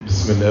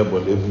بسم الاب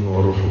والابن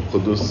والروح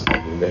القدس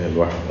الاله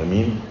الواحد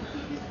امين.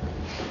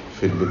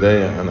 في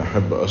البدايه انا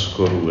احب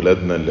اشكر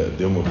ولادنا اللي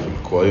قدموا في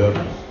الكواير،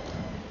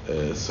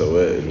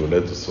 سواء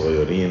الولاد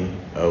الصغيرين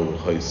او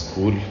هاي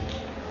سكول،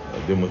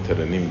 قدموا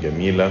ترانيم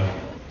جميله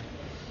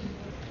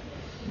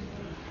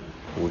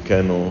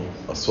وكانوا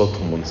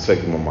اصواتهم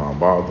منسجمه مع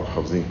بعض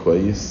وحافظين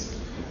كويس.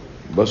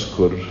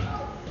 بشكر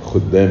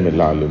خدام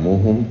اللي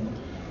علموهم،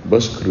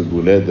 بشكر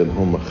الولاد ان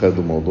هم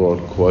خدوا موضوع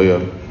الكواير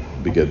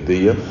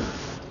بجديه،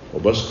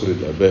 وبشكر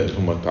الآباء اللي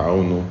هم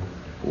تعاونوا،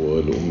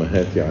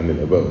 والأمهات يعني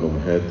الآباء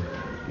والأمهات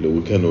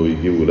اللي كانوا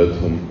يجيبوا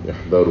ولادهم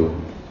يحضروا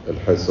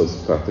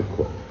الحصص بتاعت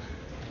الكواير.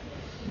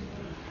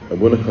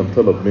 أبونا كان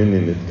طلب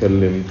مني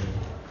نتكلم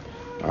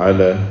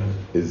على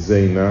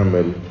إزاي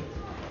نعمل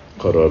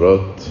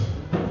قرارات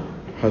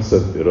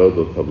حسب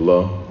إرادة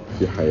الله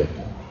في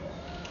حياتنا.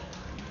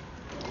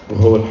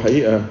 وهو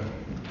الحقيقة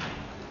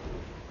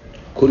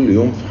كل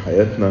يوم في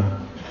حياتنا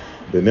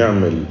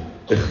بنعمل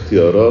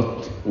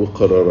اختيارات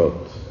وقرارات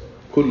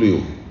كل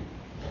يوم،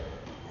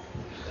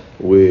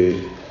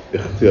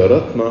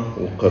 واختياراتنا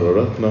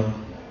وقراراتنا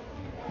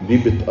دي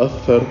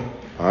بتأثر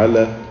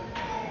على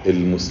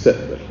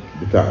المستقبل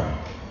بتاعنا،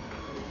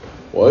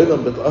 وأيضا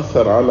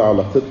بتأثر على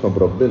علاقتنا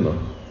بربنا.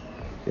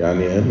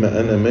 يعني يا إما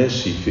أنا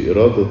ماشي في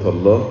إرادة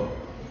الله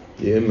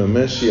يا إما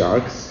ماشي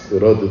عكس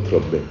إرادة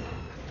ربنا.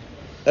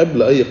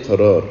 قبل أي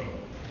قرار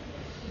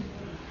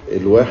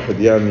الواحد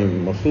يعني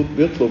المفروض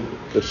بيطلب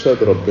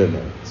إرشاد ربنا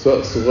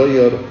سواء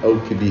صغير أو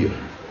كبير،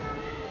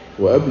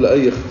 وقبل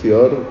أي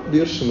اختيار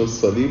بيرشم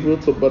الصليب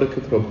ويطلب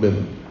بركة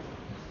ربنا.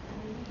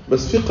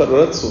 بس في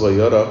قرارات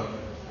صغيرة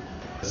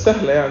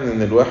سهلة، يعني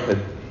إن الواحد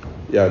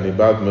يعني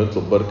بعد ما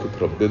يطلب بركة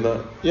ربنا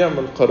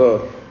يعمل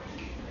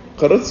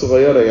قرارات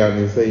صغيرة،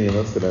 يعني زي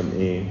مثلا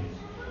إيه،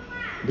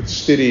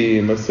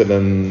 بتشتري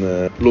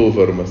مثلا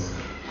بلوفر مثلا،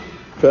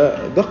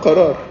 فده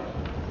قرار،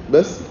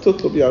 بس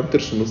بتطلب يعني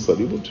ترشم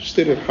الصليب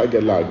وتشتري الحاجة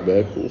اللي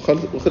عجباك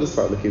وخلص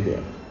على كده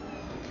يعني.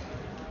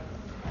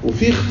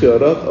 وفي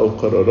اختيارات أو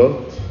قرارات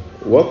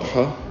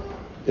واضحة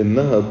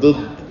إنها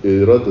ضد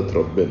إرادة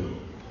ربنا.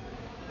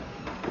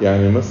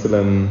 يعني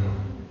مثلا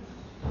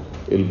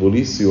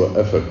البوليس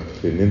يوقفك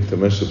في إن أنت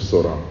ماشي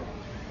بسرعة،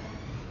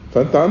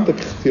 فأنت عندك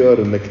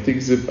اختيار إنك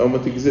تكذب أو ما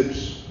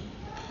تكذبش.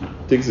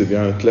 تكذب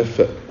يعني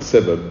تلفق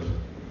سبب،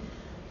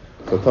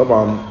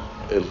 فطبعا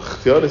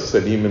الاختيار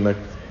السليم إنك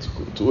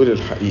تقول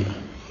الحقيقة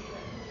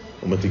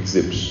وما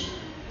تكذبش،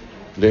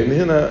 لأن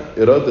هنا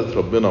إرادة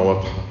ربنا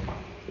واضحة،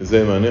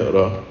 زي ما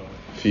نقرأ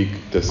في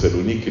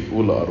تسالونيك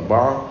الأولى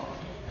 4: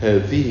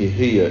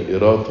 هذه هي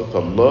إرادة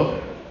الله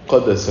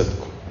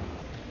قدستكم.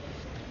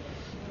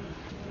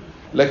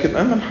 لكن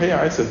أنا الحقيقة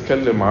عايز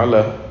أتكلم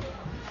على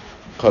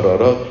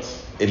قرارات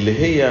اللي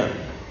هي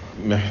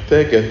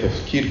محتاجة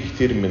تفكير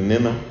كتير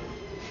مننا،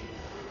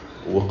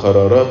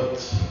 وقرارات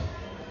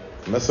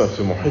مثلا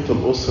في محيط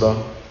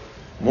الأسرة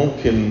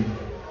ممكن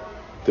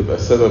تبقى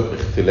سبب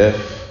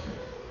اختلاف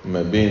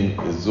ما بين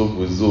الزوج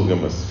والزوجة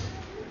مثلا.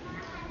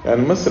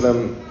 يعني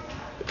مثلا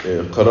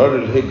قرار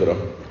الهجرة،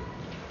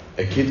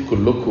 أكيد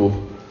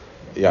كلكم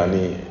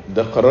يعني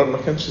ده قرار ما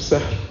كانش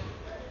سهل،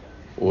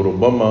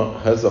 وربما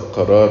هذا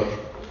القرار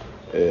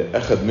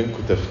أخذ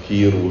منكم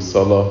تفكير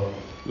وصلاة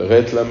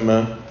لغاية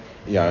لما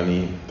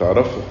يعني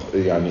تعرفوا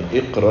يعني إيه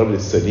القرار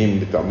السليم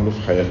اللي تعملوه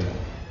في حياتكم.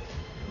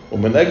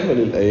 ومن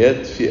أجمل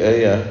الآيات في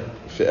آية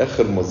في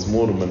آخر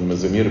مزمور من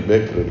مزامير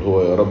باكر اللي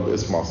هو يا رب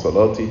اسمع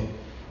صلاتي،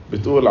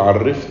 بتقول: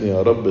 عرفني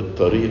يا رب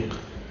الطريق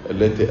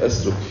التي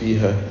أسلك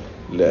فيها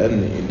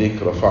لأني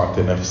إليك رفعت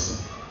نفسي.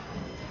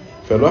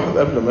 فالواحد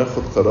قبل ما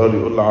ياخد قرار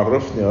يقول له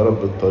عرفني يا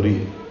رب الطريق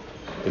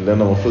اللي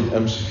أنا مفروض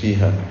أمشي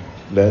فيها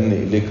لأني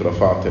إليك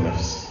رفعت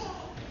نفسي.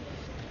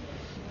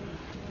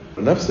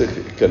 نفس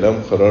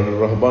الكلام قرار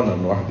الرهبنة،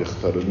 إن واحد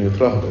يختار إنه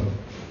يترهبن.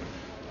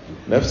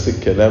 نفس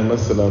الكلام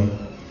مثلا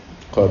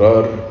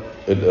قرار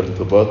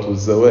الارتباط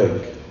والزواج،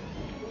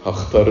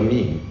 هختار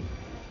مين،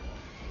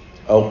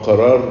 أو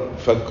قرار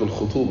فك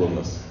الخطوبة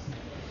مثلا،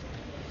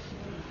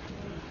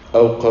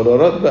 أو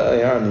قرارات بقى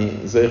يعني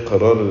زي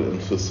قرار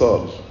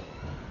الانفصال،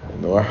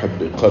 إن واحد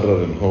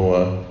بيقرر إن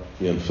هو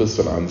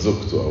ينفصل عن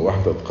زوجته، أو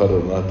واحدة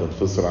تقرر إنها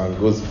تنفصل عن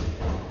جوزها،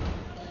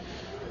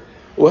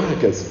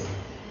 وهكذا.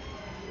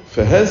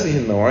 فهذه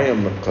النوعية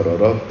من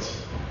القرارات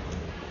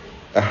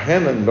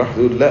أحيانا الواحد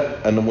يقول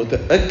لا أنا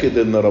متأكد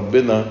إن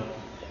ربنا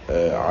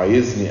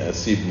عايزني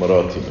أسيب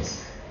مراتي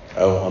مثلا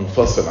أو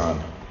أنفصل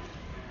عنها.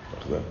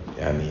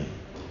 يعني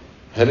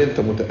هل أنت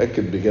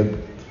متأكد بجد،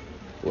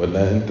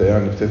 ولا أنت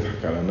يعني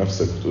بتضحك على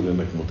نفسك بتقول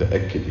إنك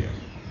متأكد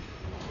يعني؟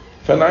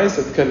 فأنا عايز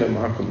أتكلم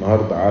معكم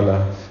النهاردة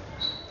على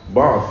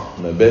بعض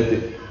مبادئ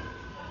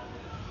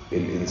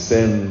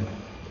الإنسان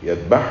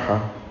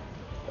يتبعها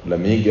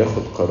لما يجي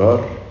ياخد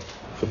قرار،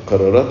 في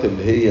القرارات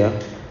اللي هي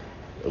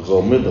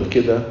غامضة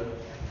كده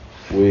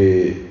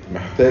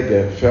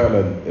ومحتاجة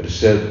فعلا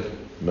إرشاد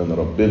من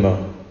ربنا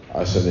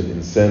عشان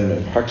الإنسان ما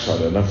يضحكش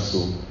على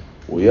نفسه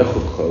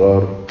وياخد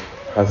قرار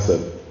حسب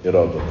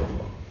إرادة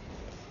الله.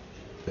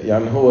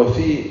 يعني هو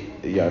في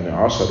يعني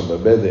 10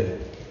 مبادئ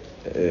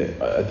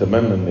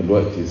أتمنى أن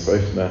الوقت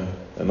يسعفنا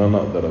ان انا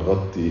اقدر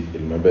اغطي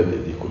المبادئ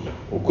دي كلها.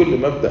 وكل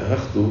مبدأ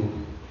هاخده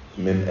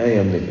من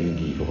آية من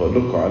الانجيل،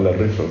 وهقول لكم على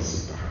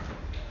الريفرنس بتاعها.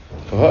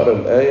 فهقرا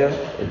الآية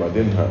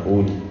وبعدين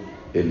هقول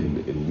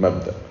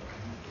المبدأ.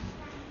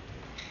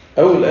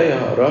 اول آية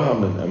هقراها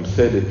من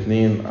امثال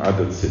 2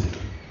 عدد 6.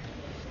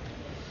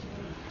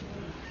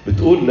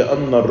 بتقول: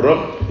 لأن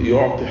الرب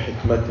يعطي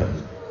حكمة،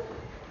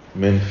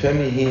 من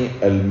فمه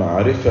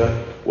المعرفة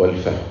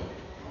والفهم.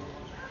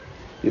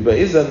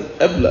 يبقى إذن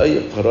قبل أي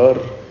قرار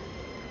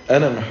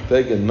أنا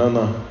محتاج إن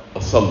أنا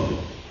أصلي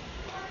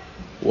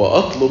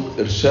وأطلب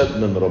إرشاد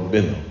من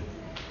ربنا،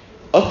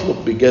 أطلب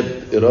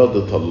بجد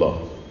إرادة الله،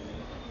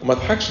 وما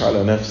أضحكش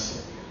على نفسي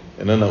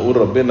إن أنا أقول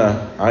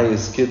ربنا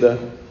عايز كده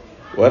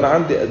وأنا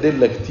عندي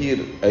أدلة كتير،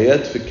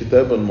 آيات في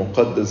الكتاب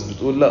المقدس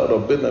بتقول لا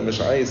ربنا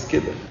مش عايز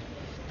كده.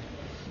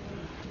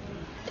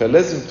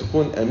 فلازم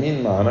تكون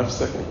أمين مع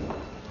نفسك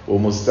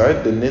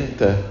ومستعد إن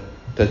أنت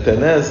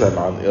تتنازل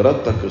عن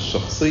إرادتك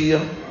الشخصية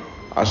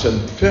عشان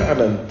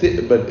فعلا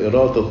تقبل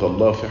إرادة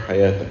الله في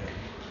حياتك.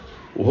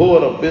 وهو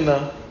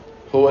ربنا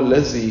هو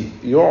الذي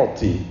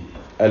يعطي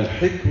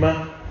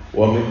الحكمة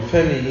ومن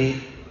فمه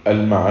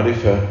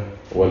المعرفة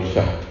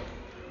والفهم.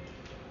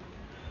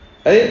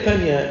 آية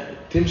تانية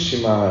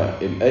تمشي مع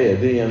الآية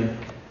دي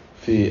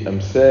في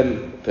أمثال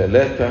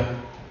 3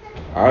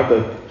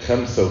 عدد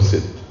 5 و6.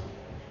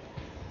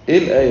 إيه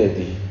الآية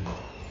دي؟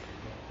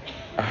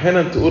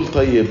 أحيانا تقول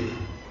طيب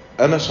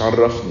أنا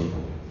عرفني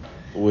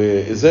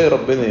وإزاي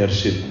ربنا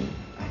يرشدني.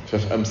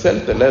 ففي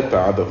أمثال 3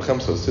 عدد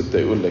 5 و6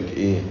 يقول لك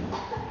إيه؟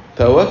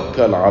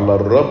 توكل على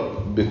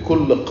الرب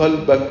بكل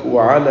قلبك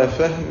وعلى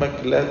فهمك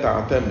لا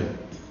تعتمد.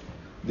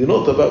 دي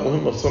نقطة بقى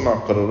مهمة في صنع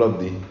القرارات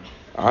دي.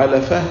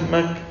 على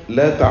فهمك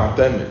لا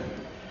تعتمد،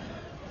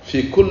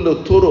 في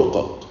كل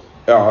طرقك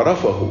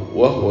اعرفه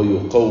وهو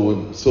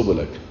يقوم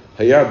سبلك،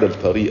 هيعدل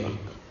طريقك.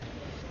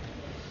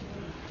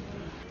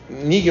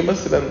 نيجي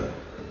مثلا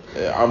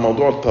على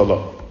موضوع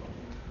الطلاق،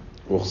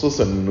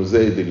 وخصوصا انه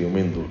زايد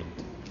اليومين دول.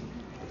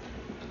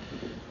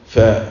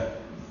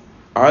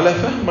 فعلى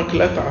فهمك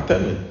لا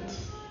تعتمد،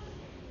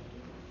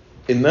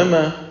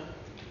 انما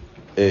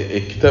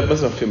الكتاب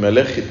مثلا في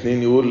ملاخي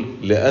 2 يقول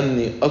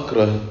لاني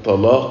اكره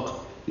الطلاق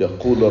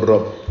يقول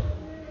الرب.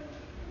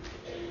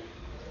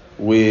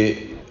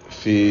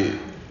 وفي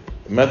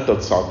متى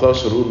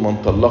 19 يقول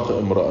من طلق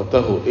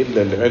امرأته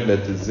الا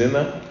لعلة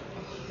الزنا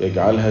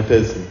يجعلها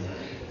تزني.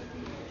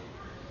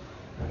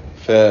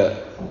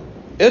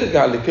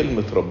 فارجع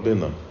لكلمة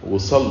ربنا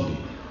وصلي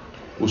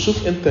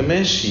وشوف انت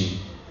ماشي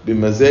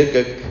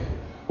بمزاجك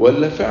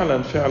ولا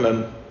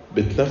فعلا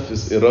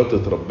بتنفذ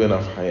إرادة ربنا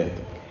في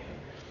حياتك.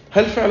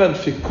 هل فعلا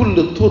في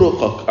كل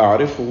طرقك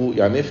أعرفه؟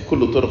 يعني إيه في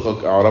كل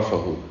طرقك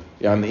أعرفه؟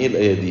 يعني إيه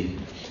الآية دي؟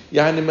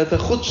 يعني ما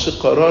تاخدش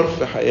قرار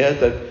في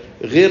حياتك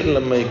غير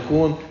لما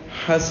يكون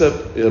حسب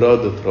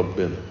إرادة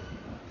ربنا،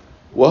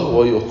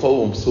 وهو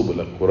يقوم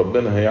سبلك،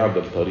 وربنا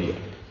هيعدل طريقك.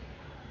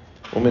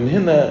 ومن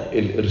هنا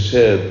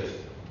الإرشاد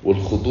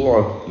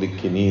والخضوع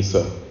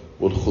للكنيسة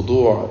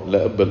والخضوع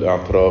لأب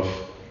الاعتراف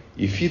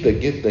يفيدك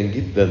جدا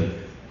جدا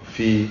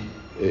في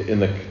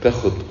إنك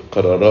تاخد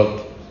قرارات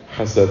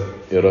حسب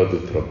إرادة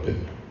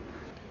ربنا.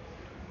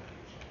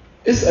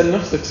 اسأل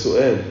نفسك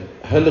سؤال: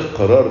 هل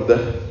القرار ده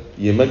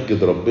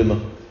يمجد ربنا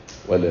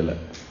ولا لا؟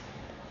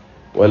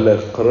 ولا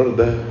القرار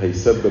ده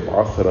هيسبب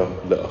عثرة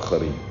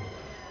لآخرين؟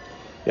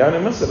 يعني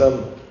مثلا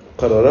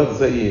قرارات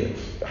زي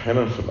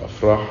أحيانا في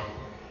الأفراح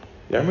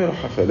يعملوا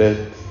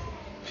حفلات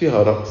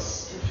فيها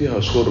رقص فيها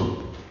شرب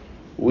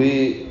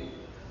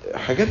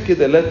وحاجات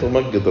كده لا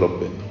تمجد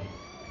ربنا.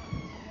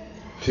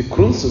 في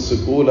كورنثوس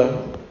الأولى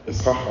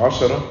إصحاح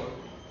 10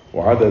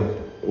 وعدد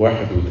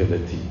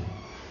 31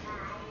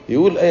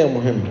 يقول آية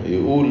مهمة،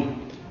 يقول: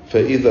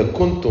 فإذا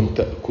كنتم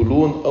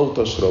تأكلون أو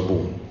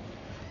تشربون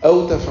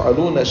أو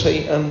تفعلون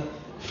شيئا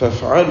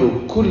فافعلوا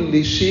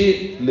كل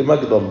شيء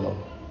لمجد الله.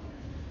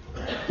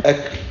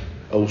 أكل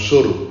أو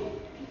شرب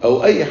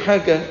أو أي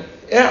حاجة،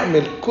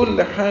 اعمل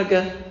كل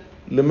حاجة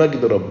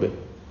لمجد ربنا.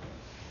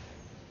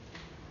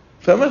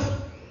 فمثلا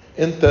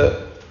أنت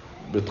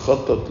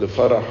بتخطط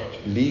لفرح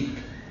ليك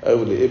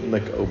أو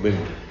لابنك أو بنتك،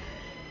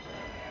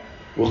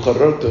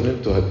 وقررت أن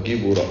أنتوا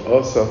هتجيبوا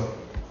رقاصة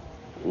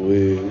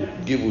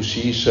وتجيبوا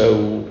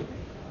شيشة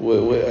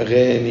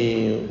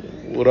وأغاني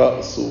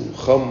ورقص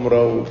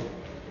وخمرة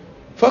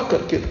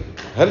فكر كده،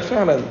 هل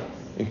فعلا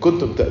إن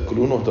كنتم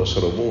تأكلون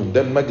وتشربون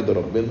ده المجد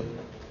ربنا؟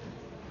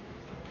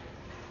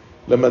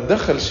 لما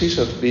تدخل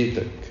شيشة في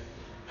بيتك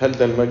هل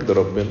ده المجد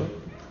ربنا؟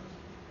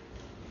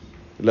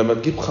 لما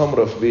تجيب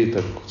خمرة في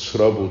بيتك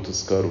وتشربوا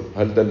وتسكروا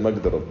هل ده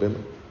المجد ربنا؟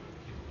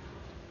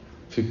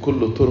 في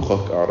كل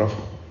طرقك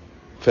أعرفه.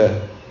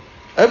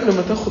 فقبل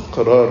ما تاخد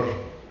قرار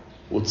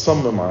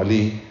وتصمم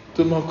عليه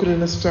تقول ما هو كل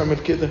الناس بتعمل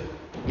كده،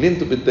 ليه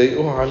انتوا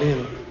بتضايقوها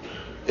علينا؟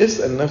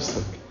 اسأل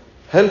نفسك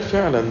هل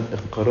فعلا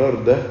القرار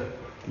ده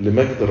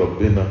لمجد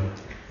ربنا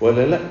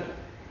ولا لا؟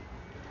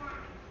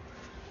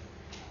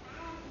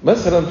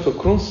 مثلا في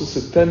كورنثوس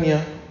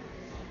الثانية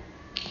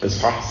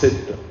إصحاح 6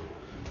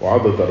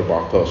 وعدد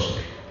 14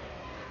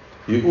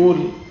 يقول: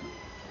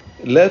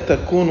 لا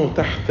تكونوا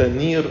تحت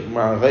نير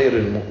مع غير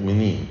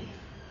المؤمنين،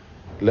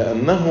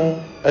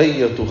 لأنه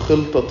أية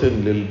خلطة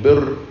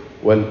للبر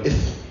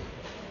والإثم،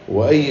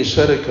 وأي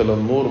شركة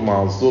للنور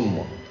مع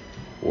الظلمة،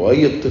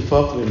 وأي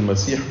اتفاق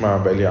للمسيح مع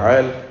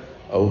بليعال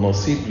أو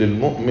نصيب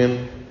للمؤمن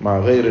مع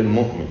غير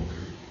المؤمن،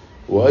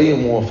 وأي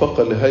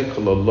موافقة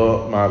لهيكل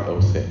الله مع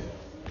الأوثان.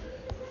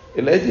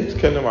 الآية دي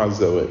بتتكلم على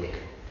الزواج.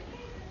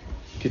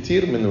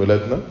 كتير من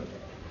ولادنا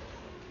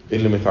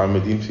اللي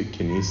متعمدين في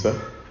الكنيسة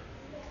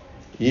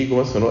يجوا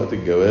مثلا وقت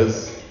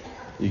الجواز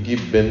يجيب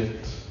بنت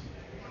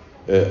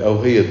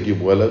أو هي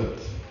تجيب ولد،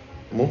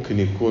 ممكن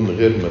يكون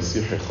غير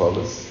مسيحي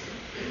خالص،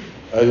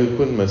 أو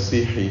يكون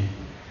مسيحي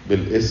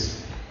بالاسم،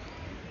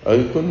 أو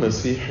يكون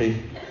مسيحي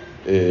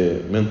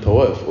من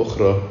طوائف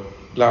أخرى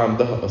لا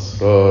عندها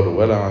أسرار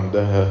ولا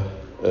عندها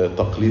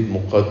تقليد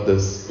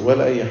مقدس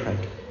ولا أي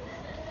حاجة.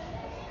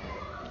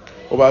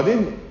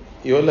 وبعدين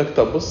يقول لك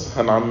طب بص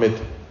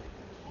هنعمدها،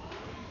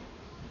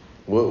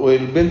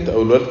 والبنت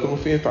أو الولد كانوا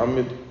فين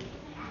يتعمدوا،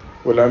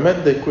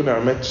 والعماد ده يكون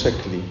عماد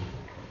شكلي،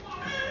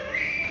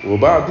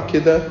 وبعد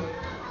كده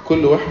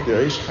كل واحد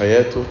يعيش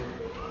حياته،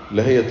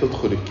 لا هي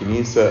تدخل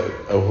الكنيسة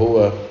أو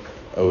هو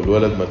أو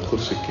الولد ما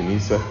تدخلش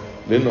الكنيسة،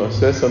 لأنه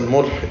أساسا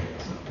ملحد،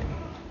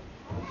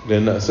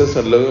 لأن أساسا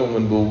لا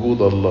يؤمن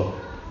بوجود الله.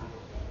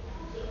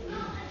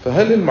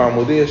 فهل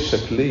المعمودية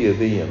الشكلية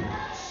دي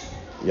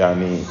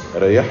يعني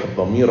ريحت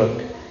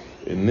ضميرك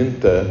إن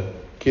أنت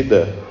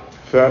كده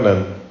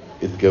فعلا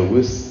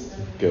اتجوزت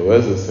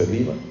جوازة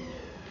سليمة؟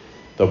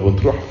 طب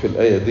ونروح في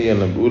الآية دي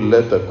لما بيقول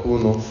لا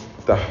تكونوا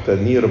تحت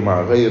نير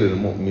مع غير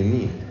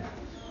المؤمنين،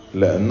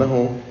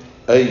 لأنه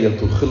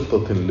أية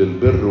خلطة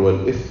للبر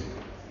والإثم،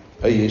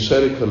 أي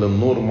شركة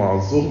للنور مع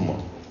الظلمة،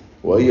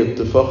 وأي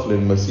اتفاق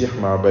للمسيح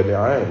مع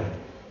بليعال،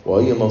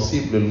 وأي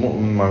نصيب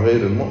للمؤمن مع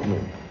غير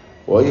المؤمن،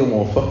 وأي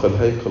موافقة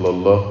لهيكل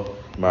الله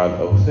مع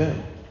الأوثان.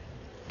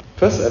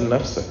 فاسأل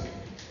نفسك،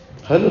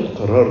 هل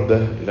القرار ده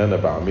اللي أنا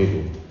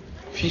بعمله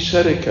في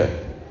شركة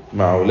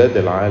مع أولاد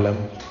العالم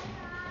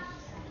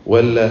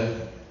ولا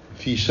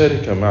في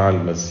شركة مع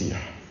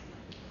المسيح؟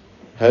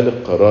 هل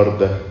القرار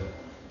ده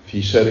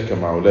في شركة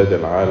مع أولاد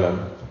العالم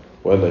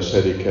ولا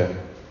شركة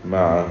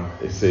مع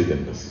السيد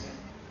المسيح؟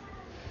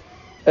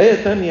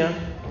 آية تانية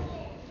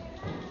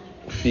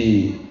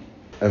في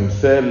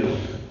أمثال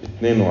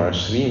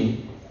 22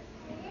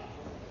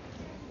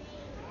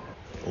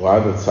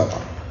 وعدد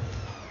 7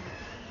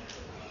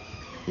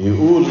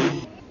 يقول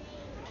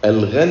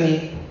الغني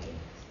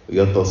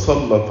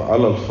يتسلط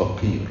على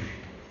الفقير،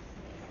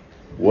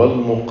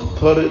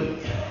 والمقترض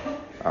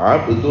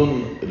عبد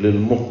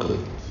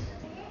للمقرض.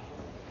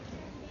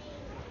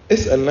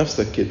 اسأل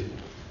نفسك كده،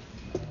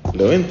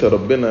 لو انت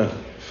ربنا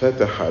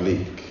فاتح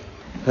عليك،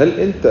 هل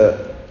انت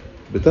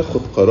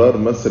بتاخد قرار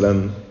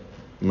مثلا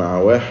مع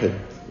واحد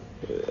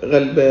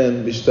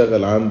غلبان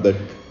بيشتغل عندك،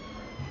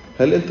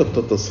 هل انت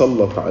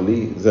بتتسلط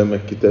عليه زي ما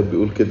الكتاب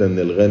بيقول كده ان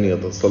الغني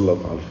يتسلط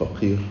على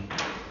الفقير،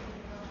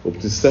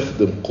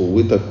 وبتستخدم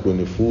قوتك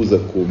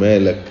ونفوذك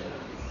ومالك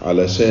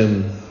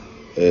علشان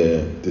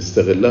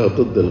تستغلها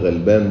ضد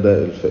الغلبان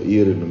ده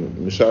الفقير اللي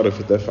مش عارف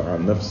يدافع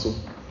عن نفسه؟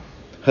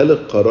 هل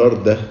القرار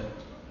ده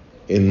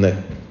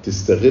انك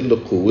تستغل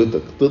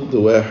قوتك ضد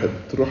واحد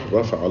تروح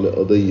رافع عليه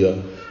قضية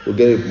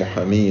وجايب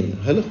محامين،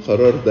 هل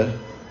القرار ده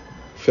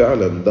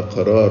فعلا ده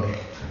قرار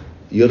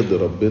يرضي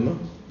ربنا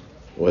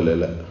ولا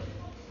لا؟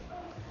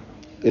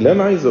 اللي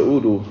انا عايز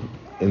اقوله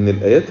ان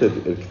الايات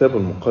الكتاب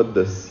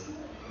المقدس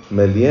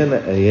مليانة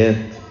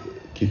ايات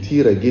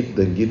كتيرة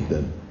جدا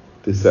جدا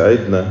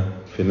تساعدنا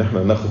في ان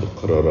احنا ناخد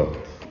القرارات.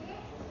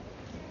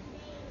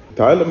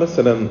 تعال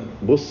مثلا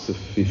بص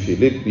في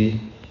فيليبي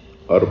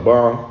 4،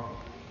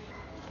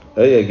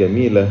 آية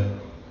جميلة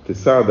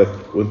تساعدك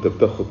وانت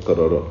بتاخد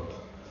قرارات.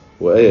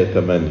 وآية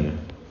 8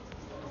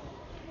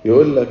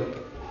 يقول لك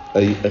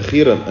أي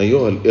أخيرا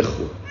أيها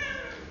الإخوة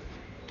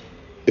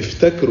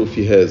افتكروا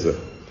في هذا.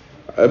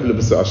 قبل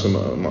بس عشان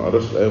ما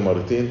أقراش الآية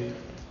مرتين،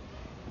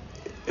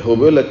 هو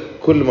بيقول لك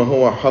كل ما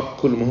هو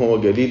حق، كل ما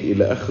هو جليل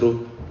إلى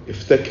آخره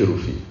افتكروا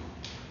فيه.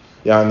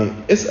 يعني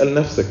اسأل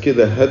نفسك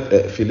كده، هات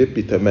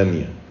فيليبي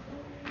 8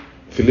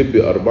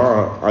 فيليبي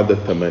 4 عدد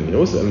 8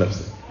 واسأل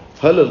نفسك،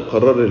 هل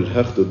القرار اللي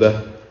هاخده ده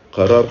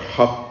قرار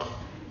حق؟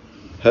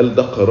 هل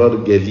ده قرار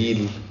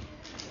جليل؟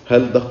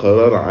 هل ده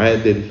قرار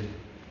عادل؟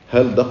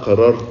 هل ده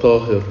قرار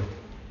طاهر؟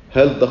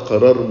 هل ده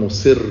قرار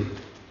مسر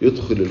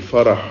يدخل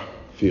الفرح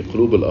في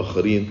قلوب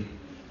الآخرين؟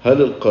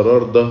 هل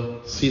القرار ده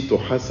صيته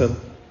حسن؟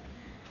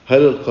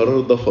 هل القرار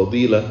ده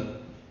فضيلة؟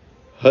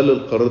 هل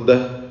القرار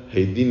ده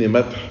هيديني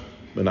مدح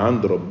من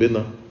عند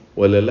ربنا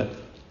ولا لا؟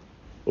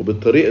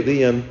 وبالطريقة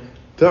دي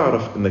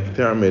تعرف انك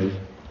تعمل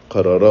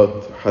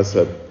قرارات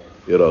حسب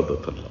إرادة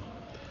الله.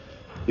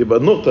 يبقى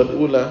النقطة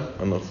الأولى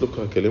أنا قلت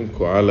لكم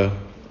هكلمكم على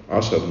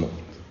 10 نقط.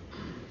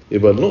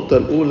 يبقى النقطة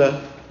الأولى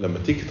لما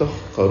تيجي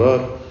تاخد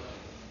قرار،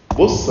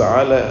 بص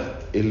على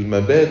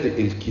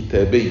المبادئ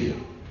الكتابية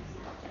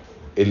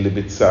اللي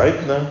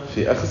بتساعدنا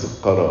في أخذ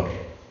القرار،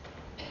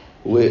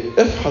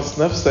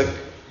 وافحص نفسك.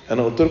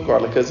 أنا قلت لكم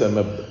على كذا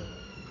مبدأ،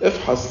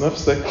 افحص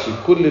نفسك في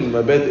كل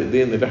المبادئ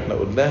دي اللي احنا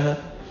قلناها،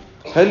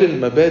 هل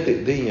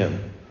المبادئ دي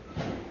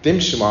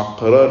تمشي مع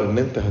القرار ان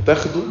انت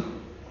هتاخده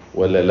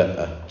ولا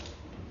لا؟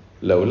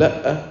 لو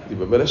لا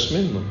يبقى بلاش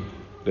منه،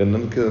 لان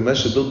انت كده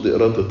ماشي ضد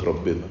إرادة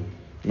ربنا،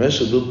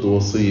 ماشي ضد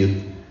وصية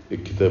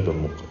الكتاب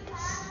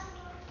المقدس.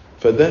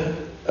 فده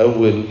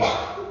أول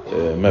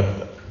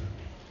مبدأ.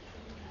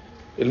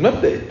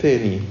 المبدأ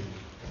الثاني،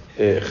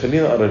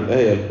 خلينا أقرأ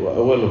الآية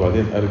الأول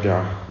وبعدين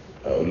أرجع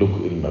أقول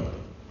لكم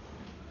المبدأ.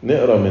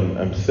 نقرأ من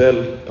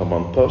أمثال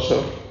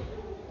 18.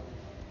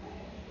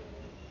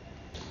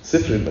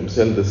 سفر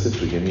الأمثال ده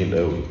سفر جميل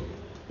قوي،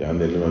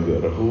 يعني اللي ما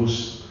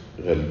بيقراهوش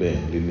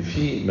غلبان، لأن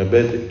فيه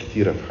مبادئ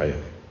كتيرة في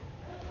حياته.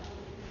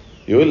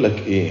 يقول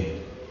لك إيه؟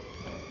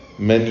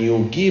 من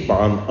يجيب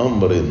عن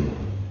أمر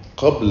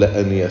قبل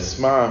أن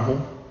يسمعه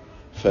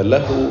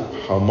فله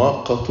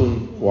حماقة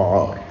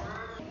وعار.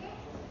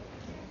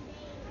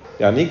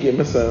 يعني يجي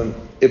مثلا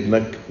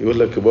ابنك يقول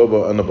لك يا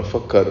بابا أنا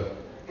بفكر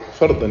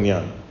فرضا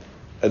يعني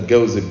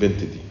أتجوز البنت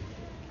دي،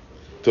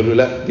 تقول له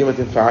لا دي ما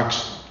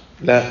تنفعكش.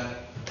 لا،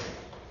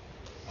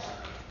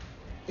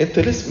 أنت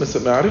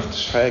لسه ما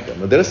عرفتش حاجة،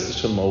 ما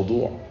درستش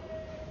الموضوع،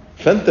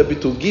 فأنت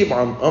بتجيب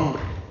عن أمر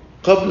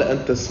قبل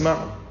أن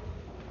تسمعه.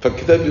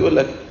 فالكتاب يقول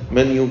لك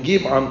من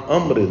يجيب عن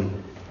أمر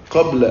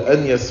قبل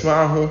أن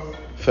يسمعه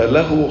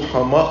فله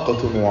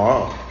حماقة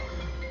وعار.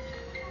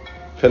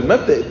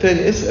 فالمبدأ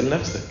الثاني، اسأل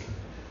نفسك،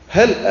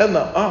 هل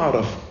أنا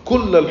أعرف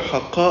كل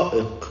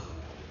الحقائق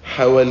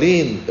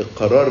حوالين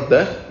القرار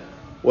ده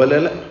ولا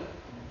لا؟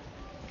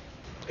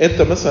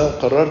 أنت مثلا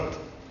قررت،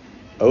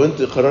 أو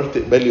أنت قررت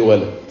تقبلي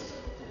ولد،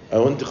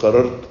 أو أنت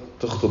قررت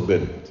تخطب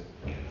بنت،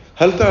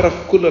 هل تعرف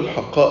كل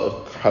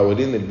الحقائق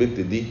حوالين البنت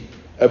دي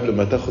قبل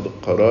ما تاخد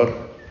القرار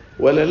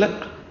ولا لا؟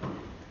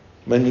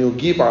 من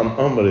يجيب عن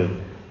أمر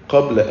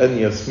قبل أن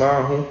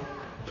يسمعه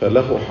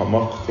فله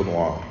حماقة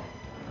وعار.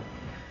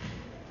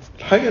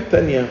 الحاجة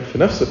الثانية في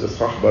نفس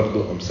الإصحاح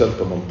برضو، أمثال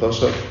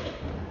 18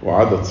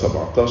 وعدد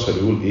 17،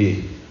 يقول إيه؟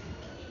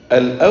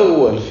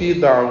 الأول في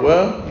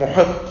دعواه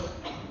محق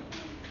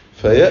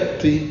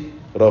فيأتي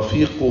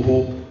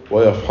رفيقه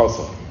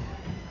ويفحصه.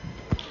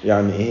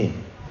 يعني إيه؟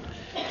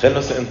 خلينا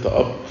مثلا أنت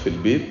أب في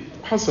البيت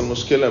وحصل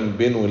مشكلة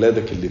بين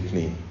ولادك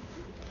الاثنين،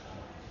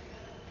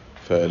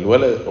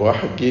 فالولد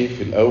واحد جه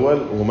في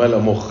الأول وملا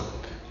مخك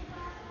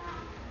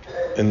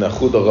إن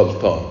أخوه ده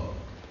غلطان،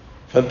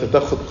 فأنت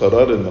تاخد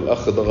قرار إن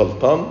الأخ ده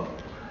غلطان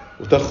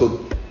وتاخد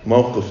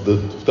موقف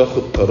ضده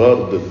وتاخد قرار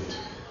ضده.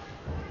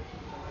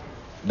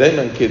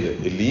 دايما كده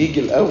اللي يجي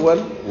الأول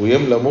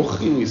ويملى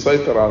مخي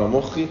ويسيطر على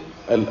مخي،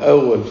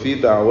 الأول في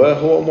دعواه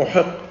هو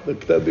محق.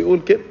 الكتاب بيقول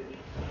كده.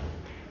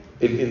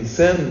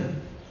 الإنسان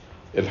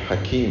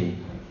الحكيم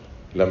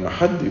لما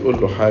حد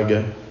يقول له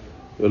حاجة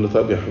يقول له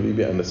طب يا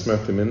حبيبي أنا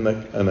سمعت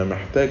منك، أنا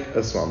محتاج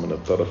أسمع من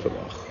الطرف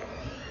الآخر.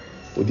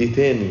 ودي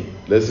تاني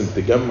لازم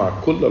تجمع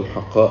كل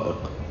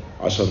الحقائق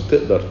عشان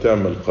تقدر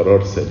تعمل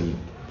قرار سليم.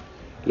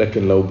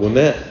 لكن لو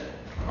بناء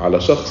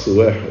على شخص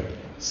واحد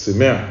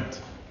سمعت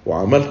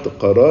وعملت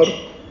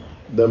قرار،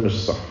 ده مش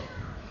صح.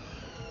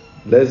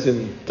 لازم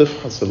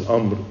تفحص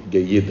الأمر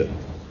جيدا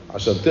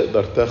عشان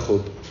تقدر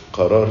تاخد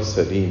قرار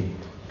سليم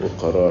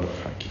وقرار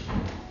حكيم.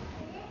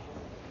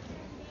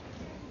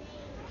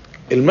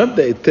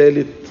 المبدأ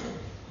الثالث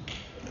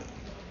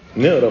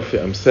نقرأ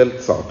في أمثال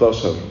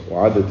 19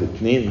 وعدد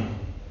 2،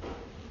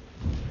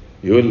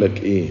 يقول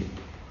لك إيه؟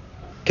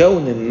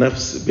 كون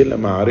النفس بلا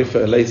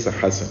معرفة ليس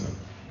حسنا.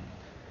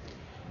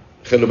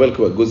 خلوا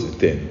بالكم الجزء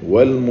الثاني،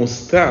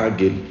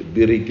 والمستعجل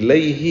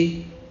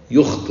برجليه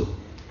يخطئ.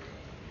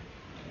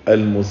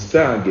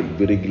 المستعجل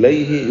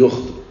برجليه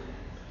يخطئ.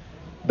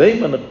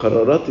 دايما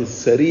القرارات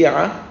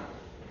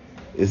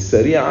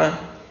السريعة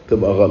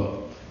تبقى غلط،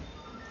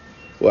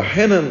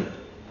 واحيانا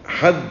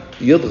حد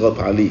يضغط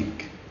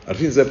عليك.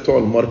 عارفين زي بتوع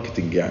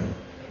الماركتنج،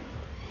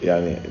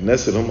 يعني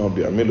الناس اللي هم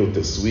بيعملوا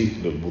تسويق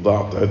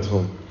للبضاعة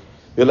بتاعتهم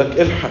يقول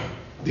لك الحق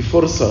دي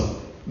فرصة،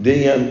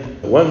 دي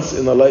once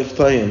in a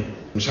lifetime،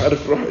 مش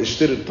عارف روح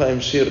اشتري التايم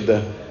شير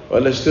ده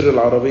ولا اشتري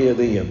العربية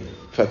دي.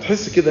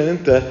 فتحس كده ان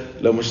انت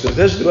لو ما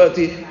اشتريتهاش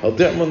دلوقتي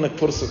هتضيع منك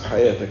فرصة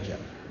حياتك.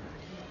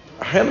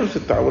 احيانا في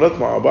التعاملات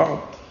مع بعض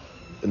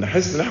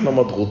نحس ان احنا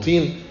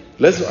مضغوطين،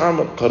 لازم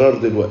اعمل قرار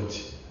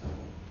دلوقتي.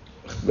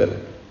 واخد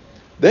بالك؟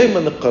 دايما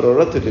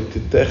القرارات اللي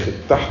بتتاخد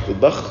تحت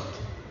ضغط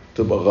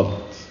تبقى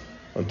غلط،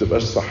 ما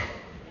تبقاش صح.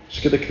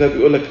 مش كده الكتاب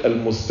بيقول لك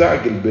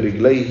المستعجل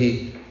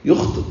برجليه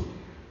يخطئ.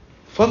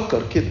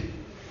 فكر كده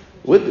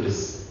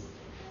وادرس،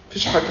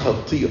 مفيش حاجة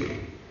هتطير.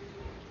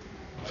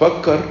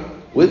 فكر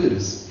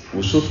وادرس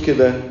وشوف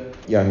كده،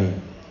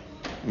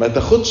 ما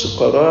تاخدش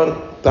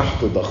قرار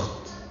تحت ضغط،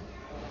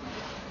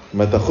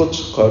 ما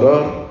تاخدش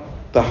قرار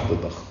تحت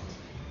ضغط.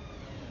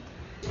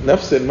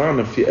 نفس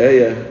المعنى في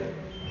آية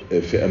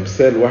في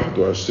أمثال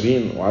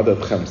 21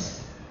 وعدد 5،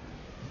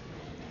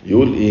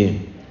 يقول إيه؟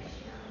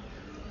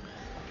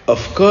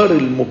 أفكار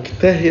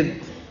المجتهد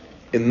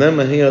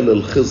إنما هي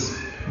للخصم.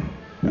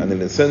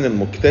 الإنسان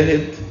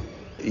المجتهد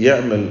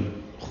يعمل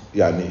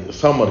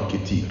ثمر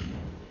كتير.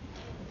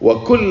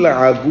 وكل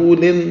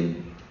عجول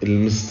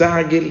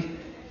المستعجل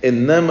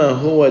إنما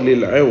هو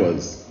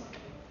للعوز.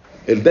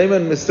 دايما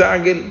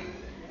مستعجل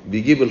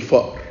بيجيب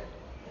الفقر،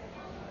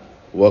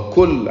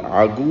 وكل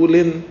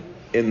عجول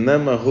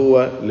إنما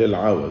هو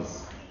للعوز.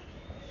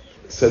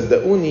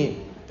 صدقوني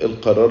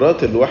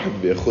القرارات الواحد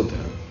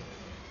بياخدها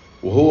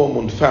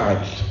وهو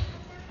منفعل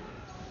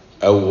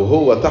أو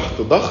هو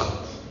تحت ضغط،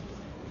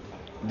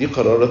 دي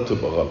قرارات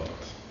تبقى غلط.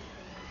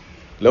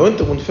 لو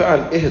أنت منفعل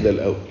اهدى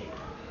الأول،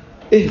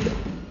 اهدى،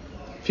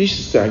 فيش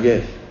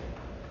استعجال.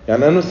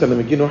 يعني أنا مثلا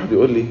لما يجيني واحد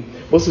يقول لي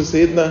بص يا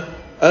سيدنا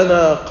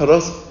أنا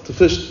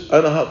طفشت،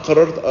 أنا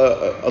قررت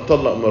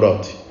أطلق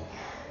مراتي.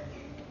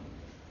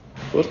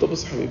 قلت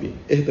بص حبيبي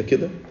اهدى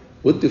كده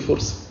ودي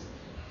فرصة.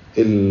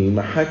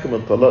 المحاكم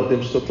الطلاق دي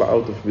مش تطلع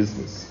اوت اوف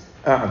بيزنس،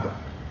 قاعدة،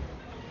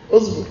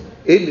 اصبر.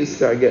 ايه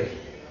الاستعجال؟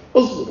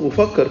 اصبر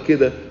وفكر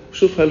كده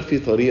وشوف هل في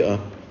طريقة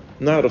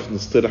نعرف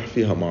نصطلح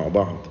فيها مع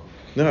بعض،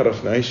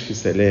 نعرف نعيش في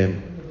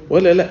سلام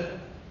ولا لا.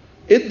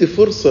 ادي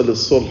فرصة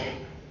للصلح.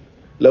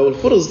 لو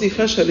الفرص دي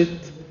فشلت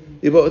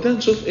يبقى وقتها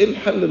نشوف ايه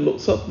الحل اللي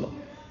قصادنا.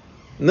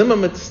 انما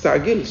ما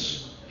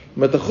تستعجلش،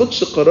 ما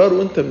تاخدش قرار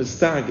وانت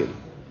مستعجل،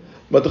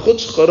 ما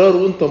تاخدش قرار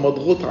وانت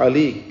مضغوط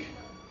عليك،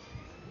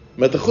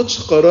 ما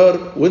تاخدش قرار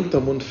وانت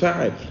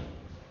منفعل.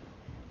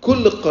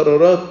 كل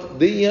القرارات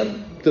دي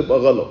تبقى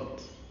غلط.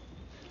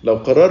 لو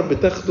قرار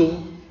بتاخده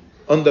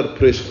under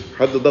pressure،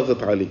 حد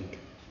ضغط عليك،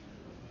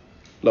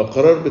 لو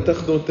قرار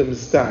بتاخده وانت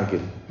مستعجل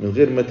من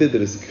غير ما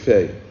تدرس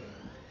كفاية،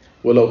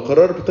 ولو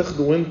قرار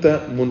بتاخده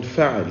وانت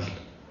منفعل،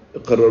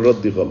 القرارات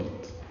دي غلط.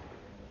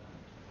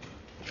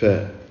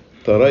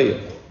 فتريح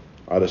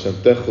علشان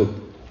تاخد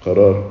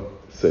قرار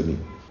سليم.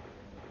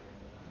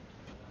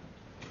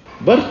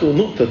 برضو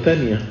نقطة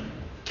تانية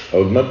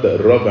أو المبدأ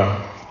الرابع،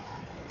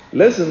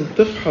 لازم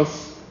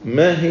تفحص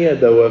ما هي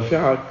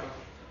دوافعك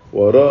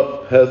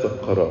وراء هذا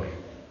القرار.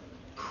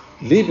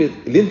 ليه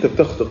انت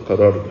بتاخد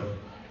القرار ده؟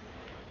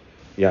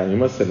 يعني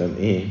مثلا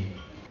ايه،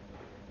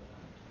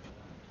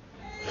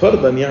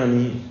 فرضا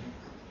يعني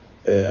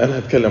انا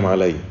هتكلم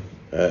علي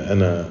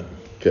انا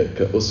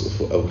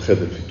كأسقف او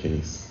خادم في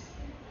الكنيسة.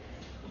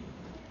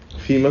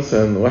 في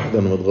مثلا واحد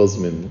انا متغاظ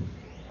منه،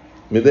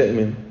 مضايق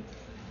منه،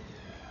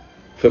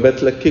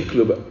 فبتلكك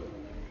له بقى.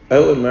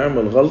 اول ما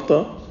يعمل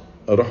غلطة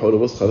اروح اقول له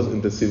بص خلاص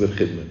انت تسيب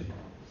الخدمة دي.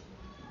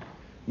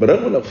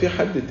 بالرغم لو في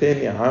حد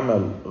تاني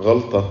عمل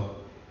غلطة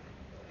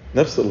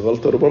نفس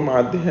الغلطة ربما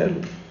عديها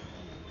له،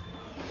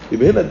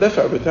 يبقى هنا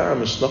الدافع بتاعه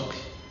مش نقي.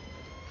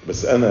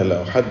 بس انا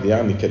لو حد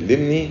يعني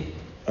كلمني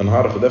انا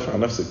هعرف ادافع عن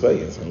نفسي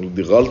كويس،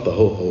 دي غلطة،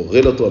 هو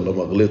غلط ولا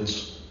ما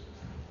غلطش.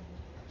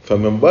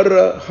 فمن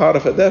بره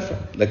هعرف ادافع،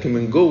 لكن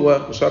من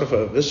جوه مش هعرف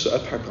اغش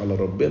اضحك على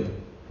ربنا،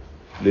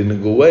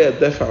 لان جوايا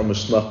الدافع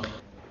مش نقي.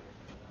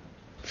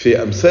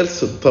 في امثال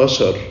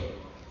 16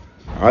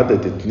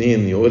 عدد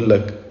 2 يقول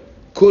لك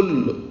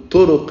كل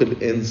طرق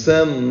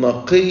الانسان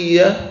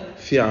نقية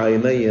في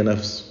عيني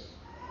نفسه.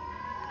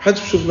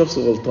 محدش بيشوف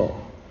نفسه غلطان.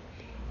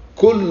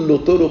 كل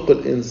طرق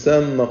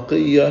الانسان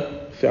نقية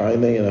في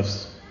عيني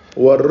نفسه،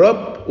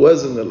 والرب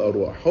وازن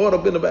الارواح. هو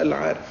ربنا بقى اللي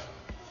عارف.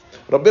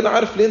 ربنا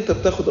عارف ليه انت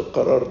بتاخد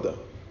القرار ده،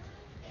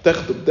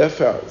 تاخده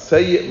بدافع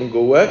سيء من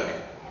جواك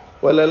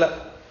ولا لا.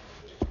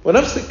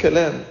 ونفس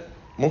الكلام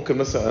ممكن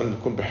مثلا انا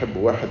اكون بحب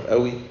واحد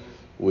قوي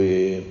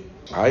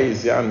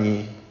وعايز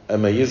يعني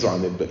اميزه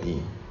عن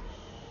الباقيين،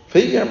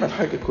 فيجي يعمل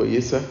حاجة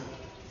كويسة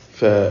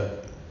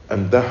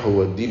فامدحه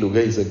واديله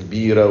جايزة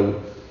كبيرة،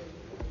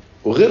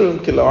 وغيره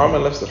يمكن لو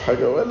عمل نفس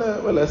الحاجة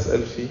ولا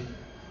اسأل فيه.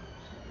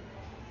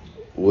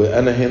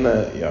 وانا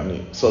هنا يعني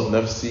قصاد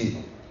نفسي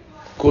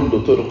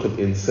كل طرق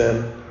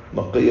الانسان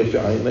نقية في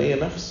عيني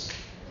نفسه.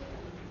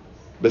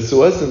 بس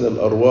وزن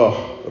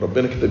الارواح،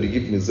 ربنا كده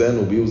بيجيب ميزان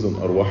وبيوزن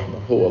ارواحنا،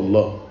 هو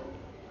الله.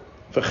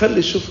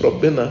 فخلي شوف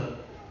ربنا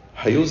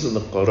هيوزن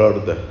القرار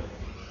ده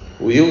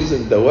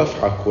ويوزن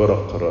دوافعك وراء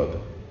القرار ده.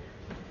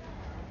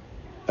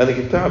 انا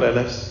جبتها على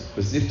نفسي،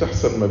 بس دي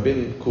بتحصل ما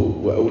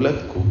بينكم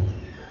واولادكم.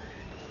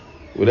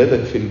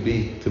 ولادك في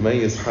البيت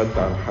تميز حد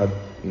عن حد،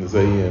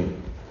 زي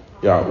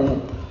يعقوب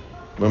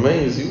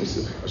مميز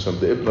يوسف عشان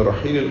ده ابن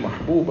رحيل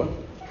المحبوبة،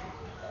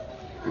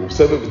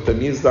 وبسبب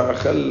التمييز ده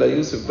خلى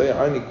يوسف ده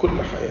يعاني كل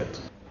حياته.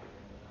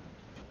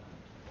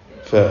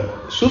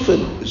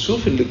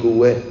 فشوف اللي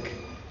جواك،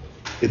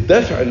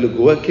 الدافع اللي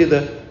جواك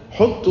كده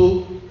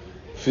حطه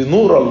في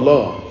نور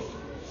الله،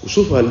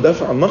 وشوف هل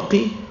دافع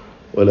نقي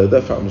ولا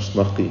دافع مش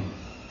نقي.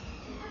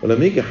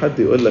 ولما يجي حد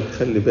يقول لك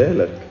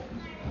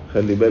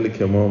خلي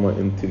بالك يا ماما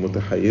انت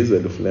متحيزة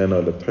لفلانة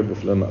ولا بتحب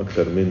فلانة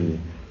اكتر مني،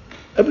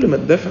 قبل ما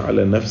تدافع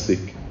على نفسك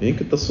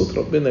يمكن ده صوت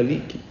ربنا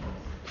ليكي.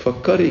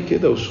 فكري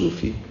كده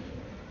وشوفي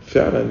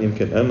فعلا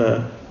يمكن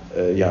انا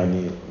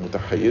يعني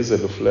متحيزة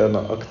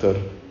لفلانة اكتر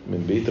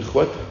من بقية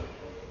اخواتها.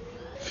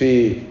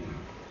 في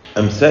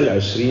امثال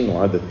 20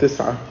 وعدد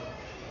 9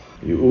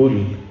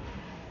 يقول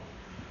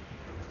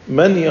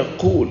من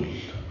يقول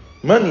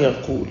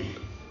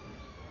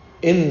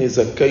إني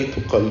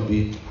زكيت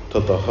قلبي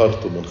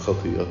تطهرت من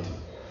خطيئتي.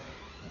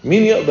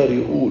 مين يقدر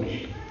يقول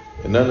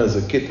إن أنا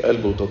زكيت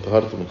قلبي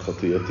وتطهرت من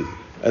خطيئتي؟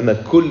 أنا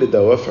كل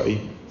دوافعي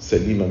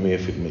سليمة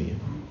 100%.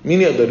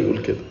 مين يقدر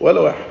يقول كده؟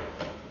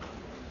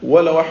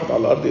 ولا واحد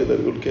على الأرض يقدر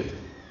يقول كده.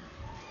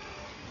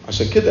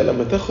 عشان كده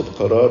لما تاخد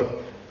قرار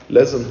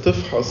لازم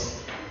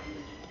تفحص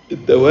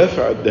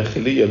الدوافع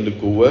الداخلية اللي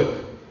جواك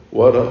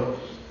ورا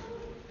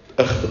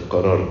أخذ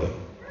القرار ده.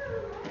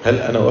 هل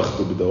أنا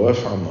واخده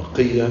بدوافع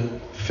نقية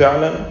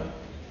فعلا،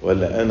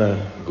 ولا أنا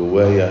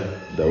جوايا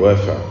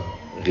دوافع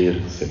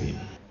غير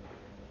سليمة؟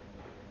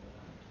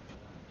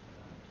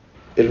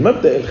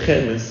 المبدأ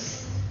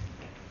الخامس،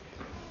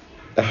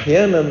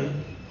 أحيانا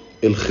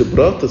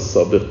الخبرات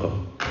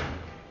السابقة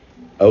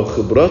أو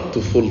خبرات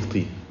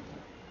طفولتي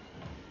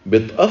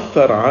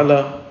بتأثر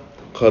على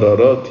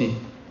قراراتي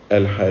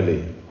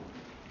الحالية.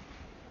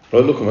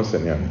 أقول لكم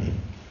مثلا يعني إيه.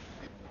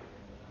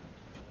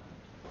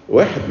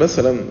 واحد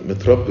مثلا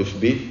متربي في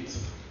بيت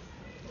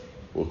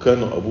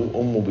وكانوا أبوه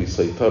وأمه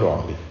بيسيطروا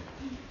عليه،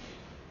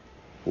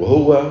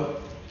 وهو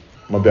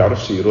ما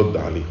بيعرفش يرد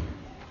عليهم،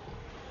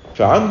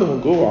 فعنده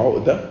من جوه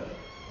عقدة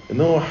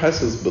إن هو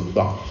حاسس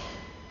بالضعف،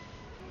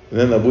 إن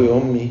أنا أبوي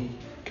وأمي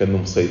كانوا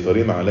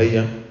مسيطرين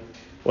عليا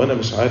وأنا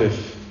مش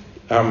عارف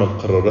أعمل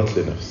قرارات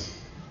لنفسي.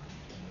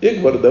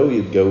 يكبر ده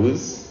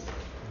ويتجوز،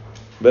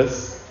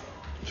 بس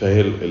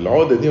فهي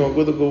العقدة دي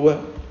موجودة جواه،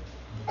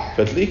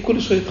 فتلاقيه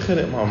كل شوية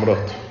يتخانق مع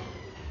مراته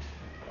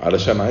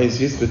علشان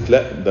عايز يثبت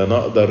لا ده أنا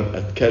أقدر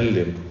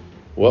أتكلم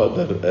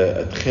وأقدر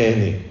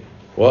أتخانق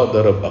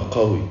وأقدر أبقى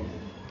قوي،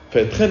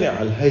 فيتخانق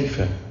على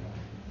الهيفة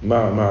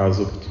مع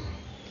زوجته.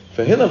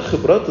 فهنا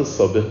الخبرات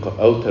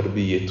السابقة أو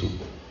تربيته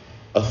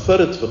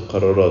أثرت في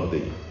القرارات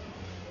دي.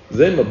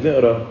 زي ما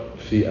بنقرأ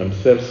في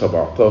أمثال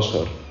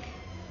 17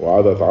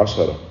 وعدد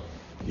 10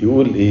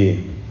 يقول إيه؟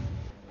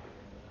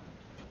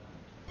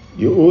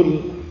 يقول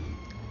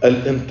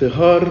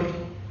الانتهار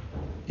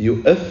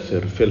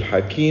يؤثر في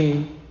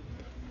الحكيم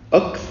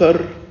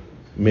أكثر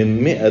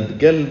من 100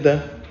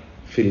 جلدة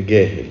في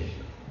الجاهل.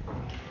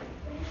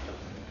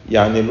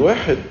 يعني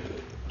الواحد